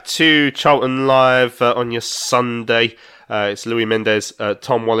 welcome back to Charlton Live on your Sunday. It's Louis Mendes,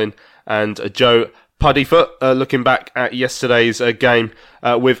 Tom Wallin and Joe Puddyfoot looking back at yesterday's game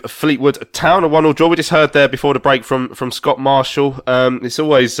with Fleetwood Town, a 1-1 draw. We just heard there before the break from Scott Marshall. It's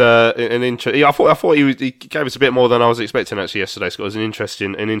always an interesting. I thought he gave us a bit more than I was expecting actually yesterday. Scott, it was an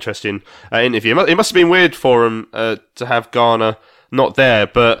interesting interview. It must have been weird for him to have Garner not there,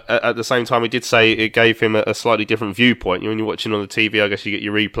 but at the same time, he did say it gave him a slightly different viewpoint. When you're watching on the TV, I guess you get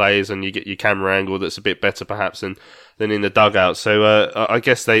your replays and you get your camera angle that's a bit better perhaps than in the dugout. So I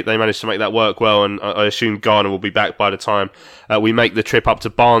guess they managed to make that work well, and I assume Garner will be back by the time we make the trip up to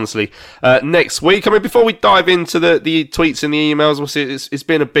Barnsley next week. I mean, before we dive into the tweets and the emails, it's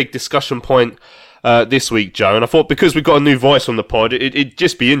been a big discussion point this week, Joe, and I thought because we've got a new voice on the pod, it'd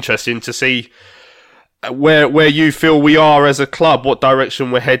just be interesting to see where you feel we are as a club, what direction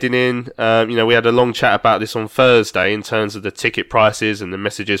we're heading in. We had a long chat about this on Thursday in terms of the ticket prices and the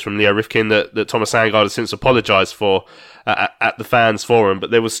messages from Leo Rifkin that Thomas Sandgaard has since apologised for at the fans forum. But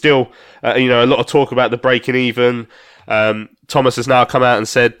there was still, a lot of talk about the breaking even. Thomas has now come out and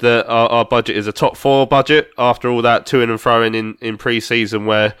said that our budget is a top 4 budget after all that toing and throwing in pre-season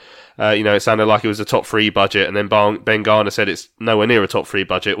where it sounded like it was a top 3 budget, and then Ben Garner said it's nowhere near a top 3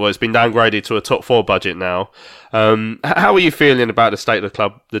 budget. Well, it's been downgraded to a top 4 budget now. How are you feeling about the state of the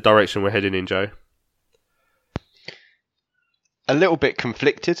club, the direction we're heading in, Joe? A little bit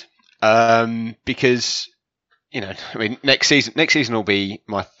conflicted, because next season will be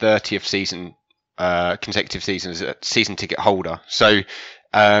my 30th season, consecutive season as a season ticket holder. So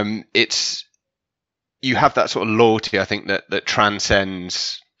it's you have that sort of loyalty, I think, that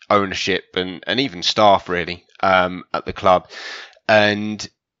transcends ownership and even staff really at the club, and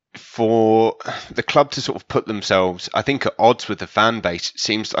for the club to sort of put themselves, I think, at odds with the fan base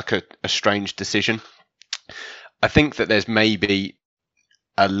seems like a strange decision. I think that there's maybe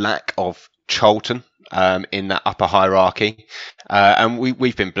a lack of Charlton in that upper hierarchy, and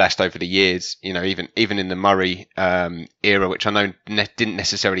we've been blessed over the years. Even in the Murray era, which I know didn't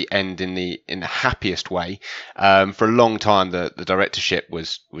necessarily end in the happiest way. For a long time, the directorship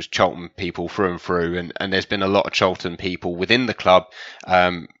was Charlton people through and through, and there's been a lot of Charlton people within the club.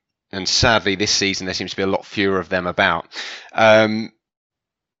 And sadly, this season there seems to be a lot fewer of them about. I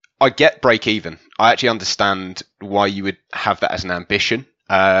get break even. I actually understand why you would have that as an ambition.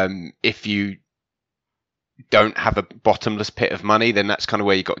 If you don't have a bottomless pit of money, then that's kind of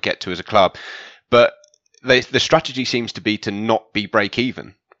where you got to get to as a club. But the strategy seems to be to not be break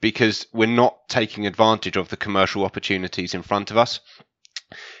even, because we're not taking advantage of the commercial opportunities in front of us.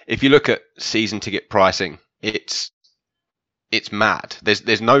 If you look at season ticket pricing, it's mad.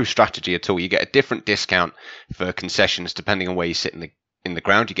 There's no strategy at all. You get a different discount for concessions depending on where you sit in the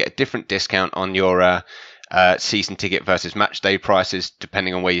ground. You get a different discount on your season ticket versus match day prices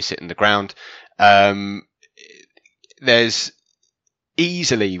depending on where you sit in the ground. There's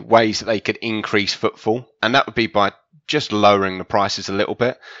easily ways that they could increase footfall, and that would be by just lowering the prices a little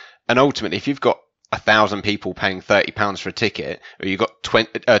bit. And ultimately, if you've got 1,000 people paying £30 for a ticket, or you've got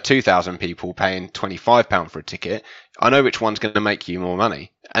 2,000 people paying £25 for a ticket, I know which one's going to make you more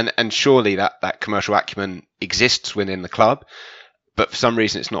money. And surely that commercial acumen exists within the club, but for some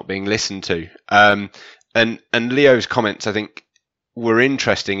reason it's not being listened to. And Leo's comments, I think, were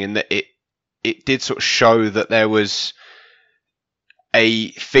interesting in that it did sort of show that there was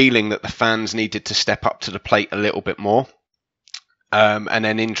a feeling that the fans needed to step up to the plate a little bit more. And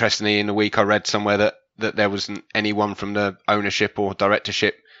then interestingly, in the week I read somewhere that there wasn't anyone from the ownership or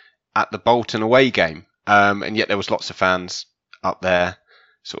directorship at the Bolton away game. And yet there was lots of fans up there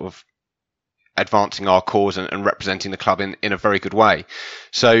sort of advancing our cause and representing the club in a very good way.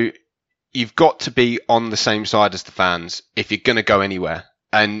 So you've got to be on the same side as the fans if you're going to go anywhere.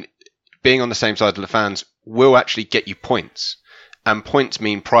 And being on the same side of the fans will actually get you points. And points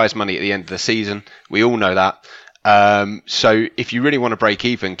mean prize money at the end of the season. We all know that. So if you really want to break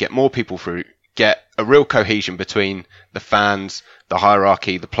even, get more people through, get a real cohesion between the fans, the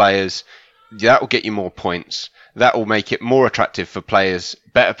hierarchy, the players, that will get you more points. That will make it more attractive for players,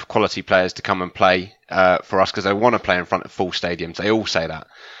 better quality players to come and play for us because they want to play in front of full stadiums. They all say that.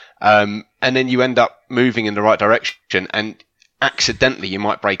 And then you end up moving in the right direction, and accidentally you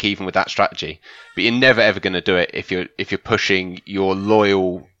might break even with that strategy, but you're never ever going to do it if you're pushing your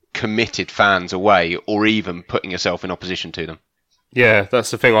loyal, committed fans away, or even putting yourself in opposition to them. Yeah,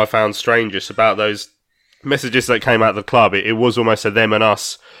 that's the thing I found strangest about those messages that came out of the club. It was almost a them and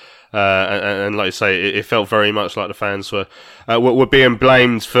us, and like you say, it felt very much like the fans were being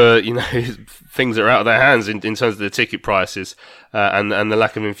blamed for things that are out of their hands in terms of the ticket prices and the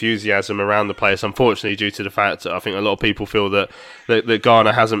lack of enthusiasm around the place. Unfortunately, due to the fact that I think a lot of people feel that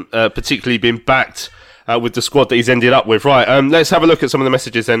Garner hasn't particularly been backed with the squad that he's ended up with. Right, let's have a look at some of the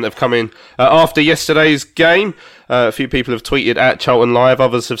messages then that have come in after yesterday's game. A few people have tweeted at Charlton Live,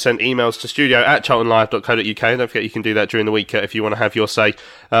 others have sent emails to studio@charltonlive.co.uk. Don't forget you can do that during the week if you want to have your say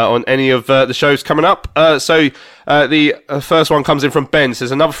on any of the shows coming up. So the first one comes in from Ben.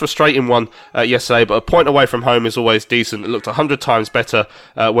 Says another frustrating one yesterday, but a point away from home is always decent. It looked 100 times better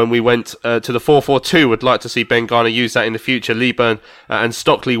when we went to the 4-4-2. Would like to see Ben Garner use that in the future. Leeburn and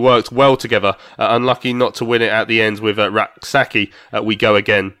Stockley worked well together. Unlucky not to win it at the end with Raksaki. We go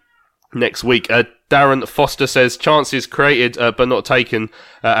again next week. Darren Foster says, chances created but not taken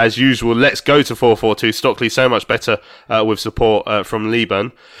as usual. Let's go to 4-4-2. Stockley so much better with support from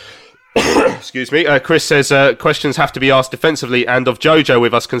Leeburn. Excuse me. Chris says, questions have to be asked defensively and of Jojo,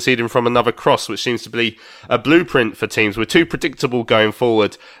 with us conceding from another cross, which seems to be a blueprint for teams. We're too predictable going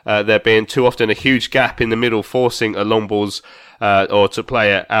forward, there being too often a huge gap in the middle, forcing a long balls or to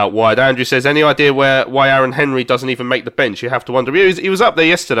play it out wide. Andrew says, any idea why Aaron Henry doesn't even make the bench? You have to wonder. He was up there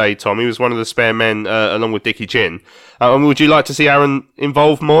yesterday, Tom. He was one of the spare men along with Dickie Chin. Would you like to see Aaron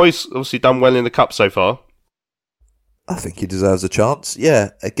involved more? He's obviously done well in the Cup so far. I think he deserves a chance. Yeah,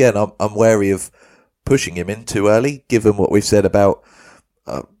 again, I'm wary of pushing him in too early, given what we've said about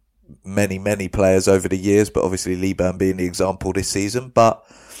many players over the years, but obviously Leeburn being the example this season. But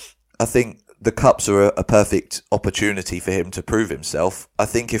I think the Cups are a perfect opportunity for him to prove himself. I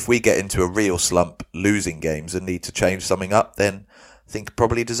think if we get into a real slump, losing games and need to change something up, then I think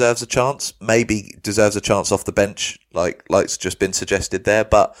probably deserves a chance. Maybe deserves a chance off the bench, like's just been suggested there.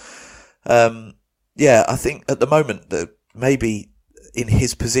 But yeah, I think at the moment that maybe in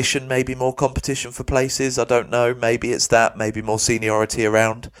his position, maybe more competition for places. I don't know. Maybe it's that. Maybe more seniority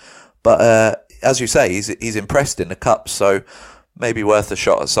around. But as you say, he's impressed in the Cups, so maybe worth a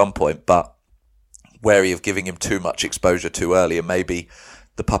shot at some point. But wary of giving him too much exposure too early, and maybe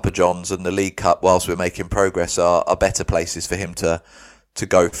the Papa Johns and the League Cup, whilst we're making progress, are better places for him to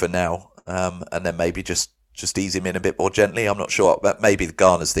go for now, and then maybe just ease him in a bit more gently. I'm not sure. That maybe the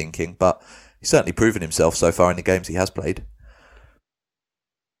Garner's thinking, but he's certainly proven himself so far in the games he has played.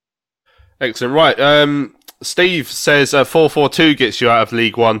 Excellent. Right. Steve says 4-4-2 gets you out of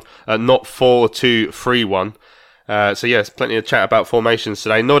League One, not 4-2-3-1. So yes, plenty of chat about formations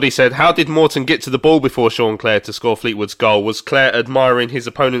today. Noddy said, how did Morton get to the ball before Sean Clare to score Fleetwood's goal? Was Clare admiring his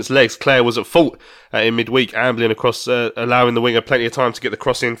opponent's legs? Clare was at fault in midweek, ambling across, allowing the winger plenty of time to get the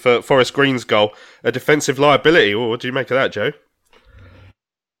cross in for Forest Green's goal. A defensive liability. What do you make of that, Joe?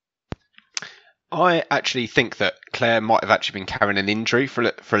 I actually think that Clare might have actually been carrying an injury for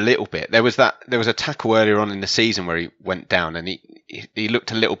a little bit. There was a tackle earlier on in the season where he went down and he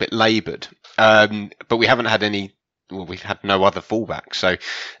looked a little bit laboured. But we haven't had any. Well, we've had no other fullback, so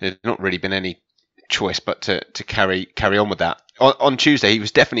there's not really been any choice but to carry on with that. On Tuesday, he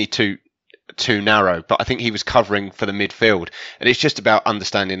was definitely too narrow, but I think he was covering for the midfield, and it's just about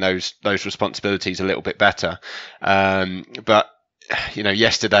understanding those responsibilities a little bit better. But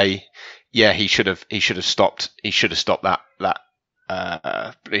yesterday. Yeah, he should have stopped. He should have stopped that.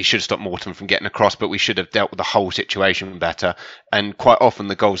 He should have stopped Morton from getting across. But we should have dealt with the whole situation better. And quite often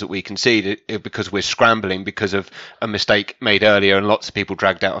the goals that we concede are because we're scrambling because of a mistake made earlier, and lots of people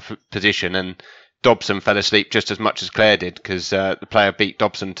dragged out of position. And Dobson fell asleep just as much as Clare did because the player beat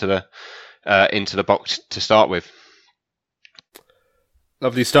Dobson to into the box to start with.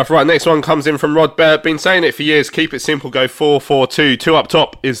 Lovely stuff. Right, next one comes in from Rod Bear. Been saying it for years. Keep it simple. Go 4-4-2. 2 up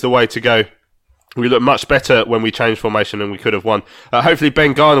top is the way to go. We look much better when we change formation and we could have won. Hopefully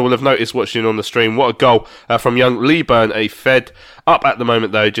Ben Garner will have noticed watching on the stream. What a goal from young Leeburn. A fed up at the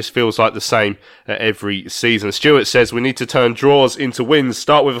moment though. Just feels like the same every season. Stuart says we need to turn draws into wins.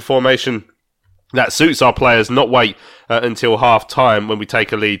 Start with a formation that suits our players. Not wait until half time when we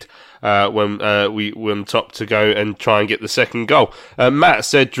take a lead. When we were on top to go and try and get the second goal. Matt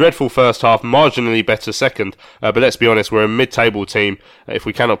said, dreadful first half, marginally better second. But let's be honest, we're a mid-table team. If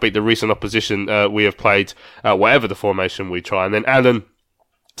we cannot beat the recent opposition we have played, whatever the formation we try. And then Alan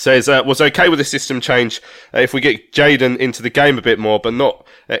says, was okay with the system change if we get Jayden into the game a bit more, but not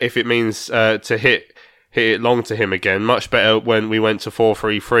if it means to hit it long to him again. Much better when we went to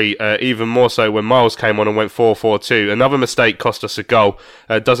 4-3-3, even more so when Miles came on and went 4-4-2. Another mistake cost us a goal.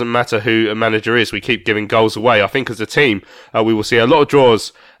 Doesn't matter who a manager is, we keep giving goals away. I think as a team, we will see a lot of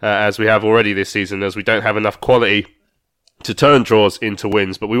draws, as we have already this season, as we don't have enough quality to turn draws into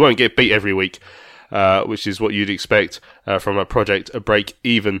wins, but we won't get beat every week, which is what you'd expect from a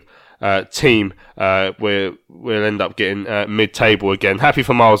break-even team. We'll end up getting mid-table again. Happy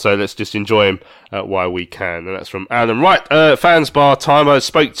for Miles though. Let's just enjoy him while we can. And that's from Alan. Right, fans bar time. I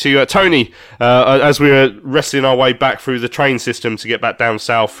spoke to Tony as we were wrestling our way back through the train system to get back down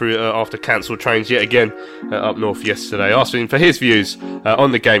south through after cancelled trains yet again up north yesterday. Asking for his views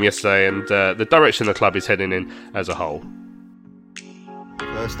on the game yesterday and the direction the club is heading in as a whole.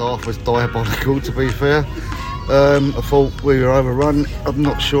 First half was diabolical, to be fair. I thought we were overrun. I'm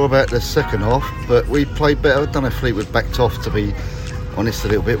not sure about the second half, but we played better. I don't know if Fleetwood backed off, to be honest, a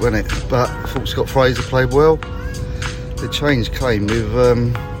little bit, wasn't it? But I thought Scott Fraser played well. The change came with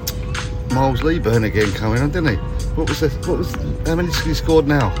Miles Leeburn again coming on, didn't he? How many did he scored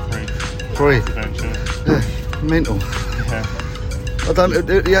now? 3. Yeah, mental. Yeah.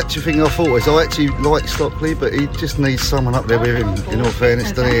 The actual thing I thought was I actually like Stockley, but he just needs someone up there with him, in all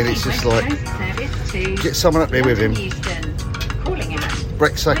fairness, doesn't he? And it's just like, get someone up there with him.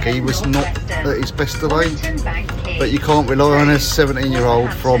 Brek Saki was not at his best today, but you can't rely on a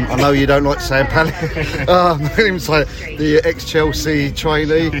 17-year-old from, I know you don't like Sam Pally, the ex-Chelsea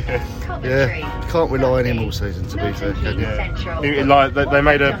trainee. Yeah, you can't rely on him all season, to be fair, can you? Yeah. Like, they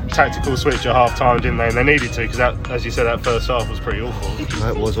made a tactical switch at half time, didn't they? And they needed to, because as you said, that first half was pretty awful.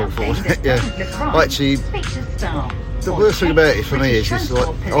 That was awful, wasn't it? Yeah. Actually, the worst thing about it for me is like,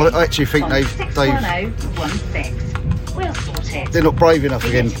 I actually think they're not brave enough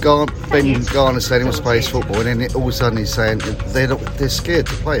again. Ben Garner's saying he wants to play his football, and then all of a sudden he's saying they're scared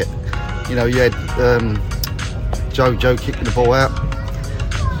to play it. You know, you had Joe kicking the ball out.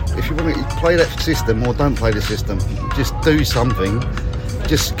 If you want to play that system or don't play the system, just do something,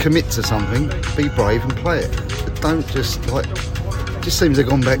 just commit to something, be brave and play it. But don't just seems they've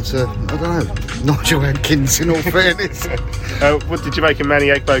gone back to, I don't know, Nigel Adkins, in all fairness. What did you make of Manny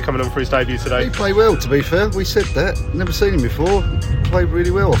Egbo coming on for his debut today? He played well, to be fair. We said that. Never seen him before. Played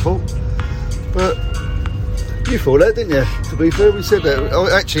really well, I thought. But you thought that, didn't you? To be fair, we said that.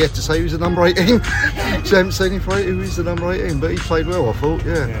 I actually had to say he was the number 18. So I haven't seen him for who is the number 18, but he played well, I thought,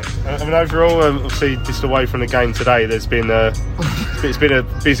 yeah. I mean, overall, obviously, just away from the game today, there's been it's been a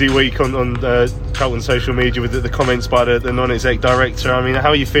busy week on Charlton social media with the comments by the non-exec director. I mean, how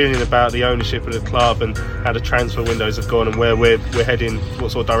are you feeling about the ownership of the club and how the transfer windows have gone and where we're heading,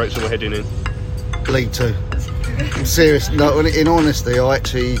 what sort of direction we're heading in? League Two. I'm serious. No, in honesty, I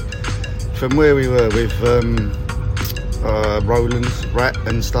actually, from where we were with Roland, Rat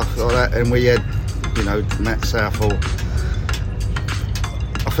and stuff like that, and we had, Matt Southall,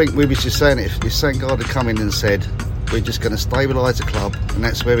 I think we was just saying it, if Sangard had come in and said, we're just going to stabilise the club and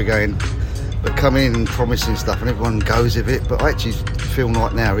that's where we're going, but coming in and promising stuff and everyone goes with it, but I actually feel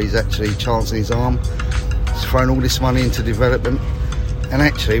like now he's actually chancing his arm. He's thrown all this money into development, and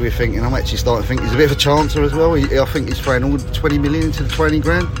actually I'm actually starting to think he's a bit of a chancer as well. I think he's thrown all 20 million into the training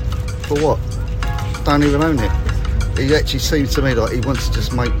ground. For what? Don't even own it. He actually seems to me like he wants to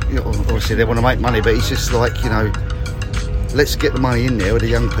just make, obviously they want to make money, but he's just like, let's get the money in there with the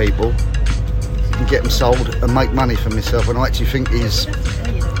young people and get them sold and make money for myself. And I actually think I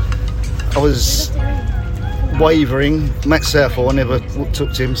was wavering. Matt Southall, I never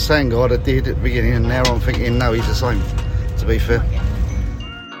took to him. Sangard, I did at the beginning, and now I'm thinking, no, he's the same, to be fair.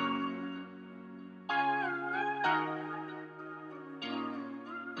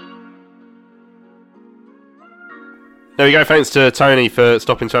 There we go. Thanks to Tony for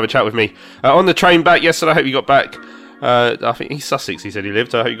stopping to have a chat with me. On the train back yesterday, I hope you got back. I think he's Sussex, he said he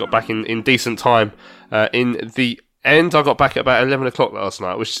lived. I hope you got back in decent time in the end. I got back at about 11 o'clock last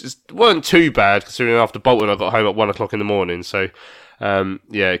night, which weren't too bad considering after Bolton I got home at 1 o'clock in the morning. So,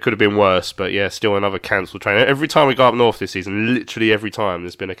 it could have been worse, but yeah, still another cancelled train. Every time we go up north this season, literally every time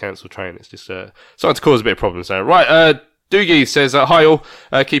there's been a cancelled train. It's just starting to cause a bit of problems there. Right, Doogie says, hi all,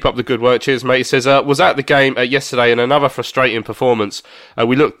 keep up the good work. Cheers, mate. He says, was at the game yesterday in another frustrating performance.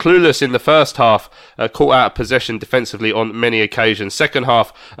 We looked clueless in the first half, caught out of possession defensively on many occasions. Second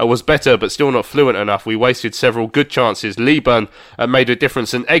half was better, but still not fluent enough. We wasted several good chances. Leeburn made a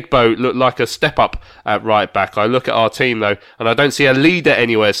difference, and Egbo looked like a step up at right back. I look at our team, though, and I don't see a leader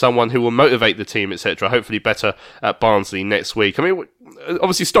anywhere, someone who will motivate the team, etc. Hopefully better at Barnsley next week. I mean,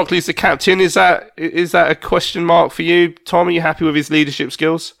 obviously Stockley's the captain. Is that a question mark for you, Tom? Are you happy with his leadership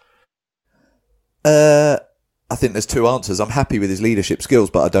skills? I think there's two answers. I'm happy with his leadership skills,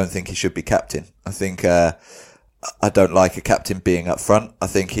 but I don't think he should be captain. I think I don't like a captain being up front. I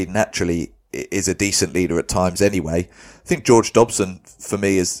think he naturally is a decent leader at times anyway. I think George Dobson, for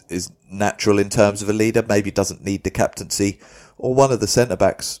me, is natural in terms of a leader. Maybe doesn't need the captaincy, or one of the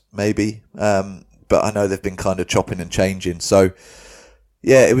centre-backs, maybe. But I know they've been kind of chopping and changing. So,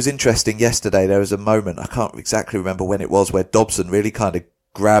 yeah, it was interesting yesterday. There was a moment, I can't exactly remember when it was, where Dobson really kind of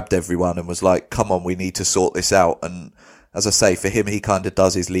grabbed everyone and was like, come on, we need to sort this out. And as I say, for him, he kind of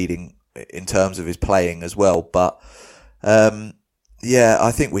does his leading in terms of his playing as well. But,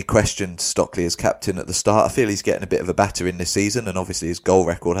 I think we questioned Stockley as captain at the start. I feel he's getting a bit of a batter in this season, and obviously his goal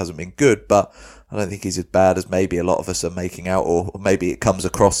record hasn't been good, but I don't think he's as bad as maybe a lot of us are making out, or maybe it comes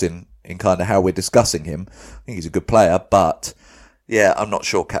across in kind of how we're discussing him. I think he's a good player, but yeah, I'm not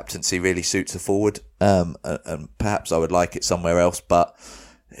sure captaincy really suits a forward, and perhaps I would like it somewhere else, but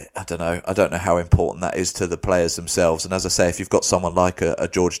I don't know. I don't know how important that is to the players themselves. And as I say, if you've got someone like a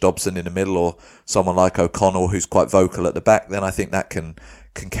George Dobson in the middle, or someone like O'Connell who's quite vocal at the back, then I think that can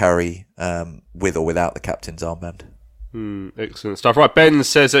carry with or without the captain's armband. Excellent stuff. Right, Ben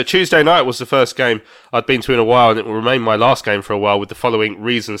says Tuesday night was the first game I'd been to in a while, and it will remain my last game for a while, with the following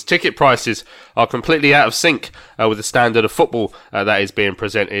reasons. Ticket prices are completely out of sync with the standard of football that is being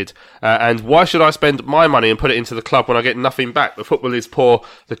presented, and why should I spend my money and put it into the club when I get nothing back? The football is poor,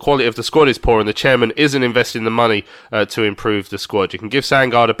 the quality of the squad is poor, and the chairman isn't investing the money to improve the squad. You can give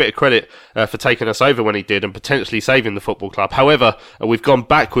Sandgaard a bit of credit for taking us over when he did and potentially saving the football club. However, we've gone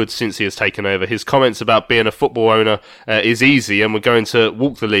backwards since he has taken over. His comments about being a football owner is easy and we're going to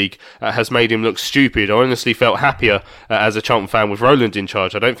walk the league has made him look stupid. I honestly felt happier as a Charlton fan with Roland in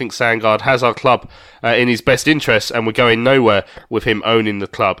charge. I don't think Sandgaard has our club in his best interests, and we're going nowhere with him owning the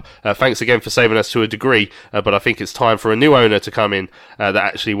club. Thanks again for saving us to a degree, but I think it's time for a new owner to come in that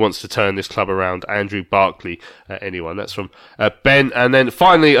actually wants to turn this club around. Andrew Barkley, anyone. That's from Ben. And then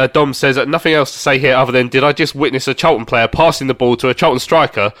finally, Dom says nothing else to say here other than, did I just witness a Charlton player passing the ball to a Charlton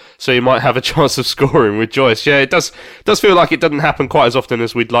striker so he might have a chance of scoring with Joyce? Yeah, it does feel like it doesn't happen quite as often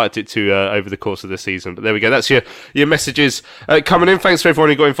as we'd liked it to over the course of the season. But there we go. That's your messages coming in. Thanks for everyone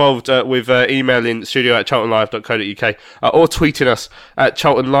who got involved with emailing studio@charltonlive.co.uk or tweeting us at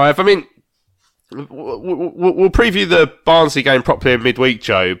Charlton Live. I mean, we'll preview the Barnsley game properly in midweek,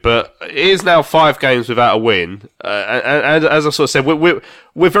 Joe, but it is now 5 games without a win. And as I sort of said,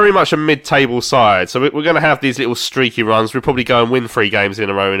 we're very much a mid-table side, so we're going to have these little streaky runs. We'll probably go and win 3 games in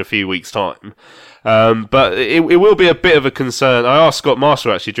a row in a few weeks' time. But it will be a bit of a concern. I asked Scott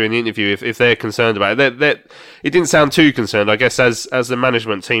Marshall actually during the interview if they're concerned about it. It didn't sound too concerned. I guess as the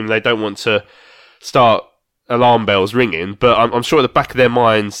management team, they don't want to start alarm bells ringing, but I'm sure at the back of their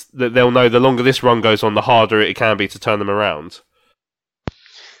minds that they'll know the longer this run goes on, the harder it can be to turn them around.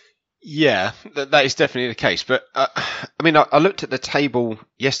 Yeah, that is definitely the case. But I looked at the table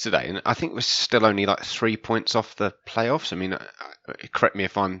yesterday, and I think we're still only like 3 points off the playoffs. I mean, correct me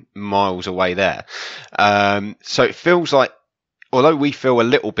if I'm miles away there. So it feels like, although we feel a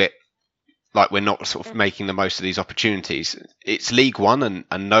little bit like we're not sort of making the most of these opportunities, it's League One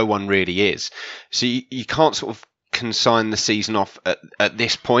and no one really is. So you can't sort of consign the season off at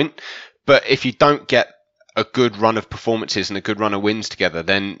this point. But if you don't get a good run of performances and a good run of wins together,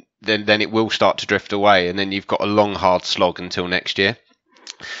 then it will start to drift away, and then you've got a long, hard slog until next year.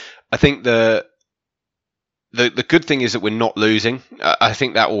 I think the good thing is that we're not losing. I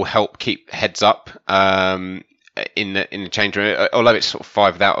think that will help keep heads up in the change room. Although it's sort of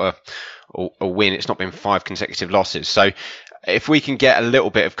 5 without a win, it's not been 5 consecutive losses. So if we can get a little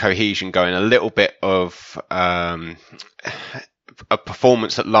bit of cohesion going, a little bit of a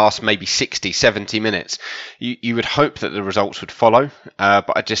performance that lasts maybe 60, 70 minutes, you would hope that the results would follow.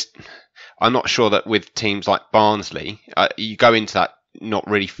 But I'm not sure that with teams like Barnsley, you go into that not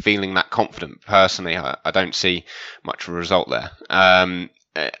really feeling that confident. Personally, I don't see much of a result there. And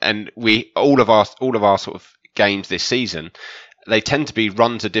all of our sort of games this season, they tend to be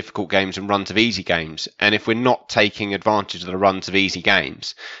runs of difficult games and runs of easy games. And if we're not taking advantage of the runs of easy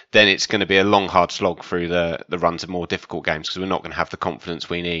games, then it's going to be a long, hard slog through the runs of more difficult games, because we're not going to have the confidence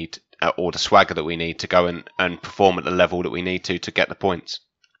we need or the swagger that we need to go and perform at the level that we need to get the points.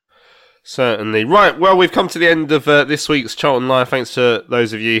 Certainly. Right, well, we've come to the end of this week's Charlton Live. Thanks to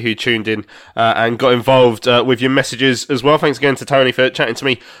those of you who tuned in and got involved with your messages as well. Thanks again to Tony for chatting to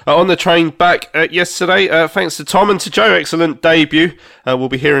me on the train back yesterday. Thanks to Tom and to Joe. Excellent debut. We'll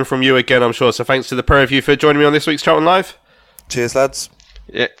be hearing from you again, I'm sure. So thanks to the pair of you for joining me on this week's Charlton Live. Cheers, lads.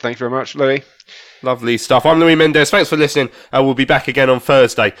 Yeah, thank you very much, Louis. Lovely stuff. I'm Louis Mendes. Thanks for listening. We'll be back again on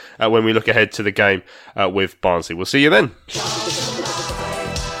Thursday when we look ahead to the game with Barnsley. We'll see you then.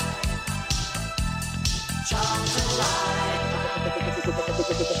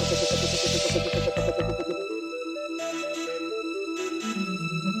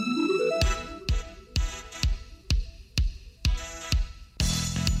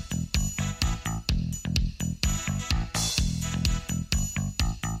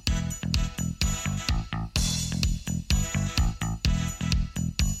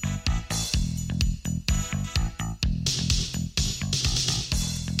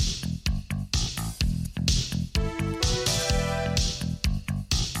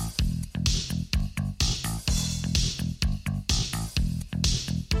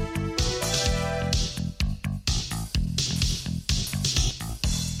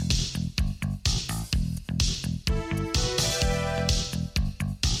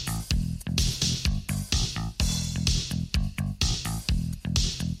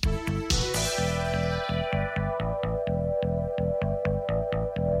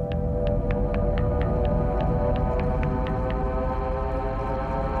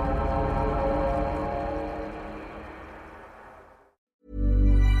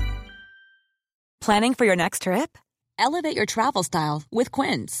 Planning for your next trip? Elevate your travel style with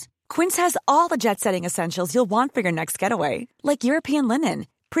Quince. Quince has all the jet-setting essentials you'll want for your next getaway, like European linen,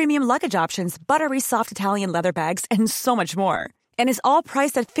 premium luggage options, buttery soft Italian leather bags, and so much more. And is all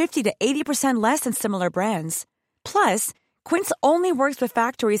priced at 50 to 80% less than similar brands. Plus, Quince only works with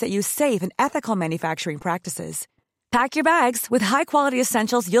factories that use safe and ethical manufacturing practices. Pack your bags with high-quality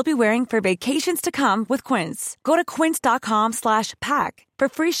essentials you'll be wearing for vacations to come with Quince. Go to quince.com/pack for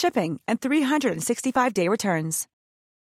free shipping and 365-day returns.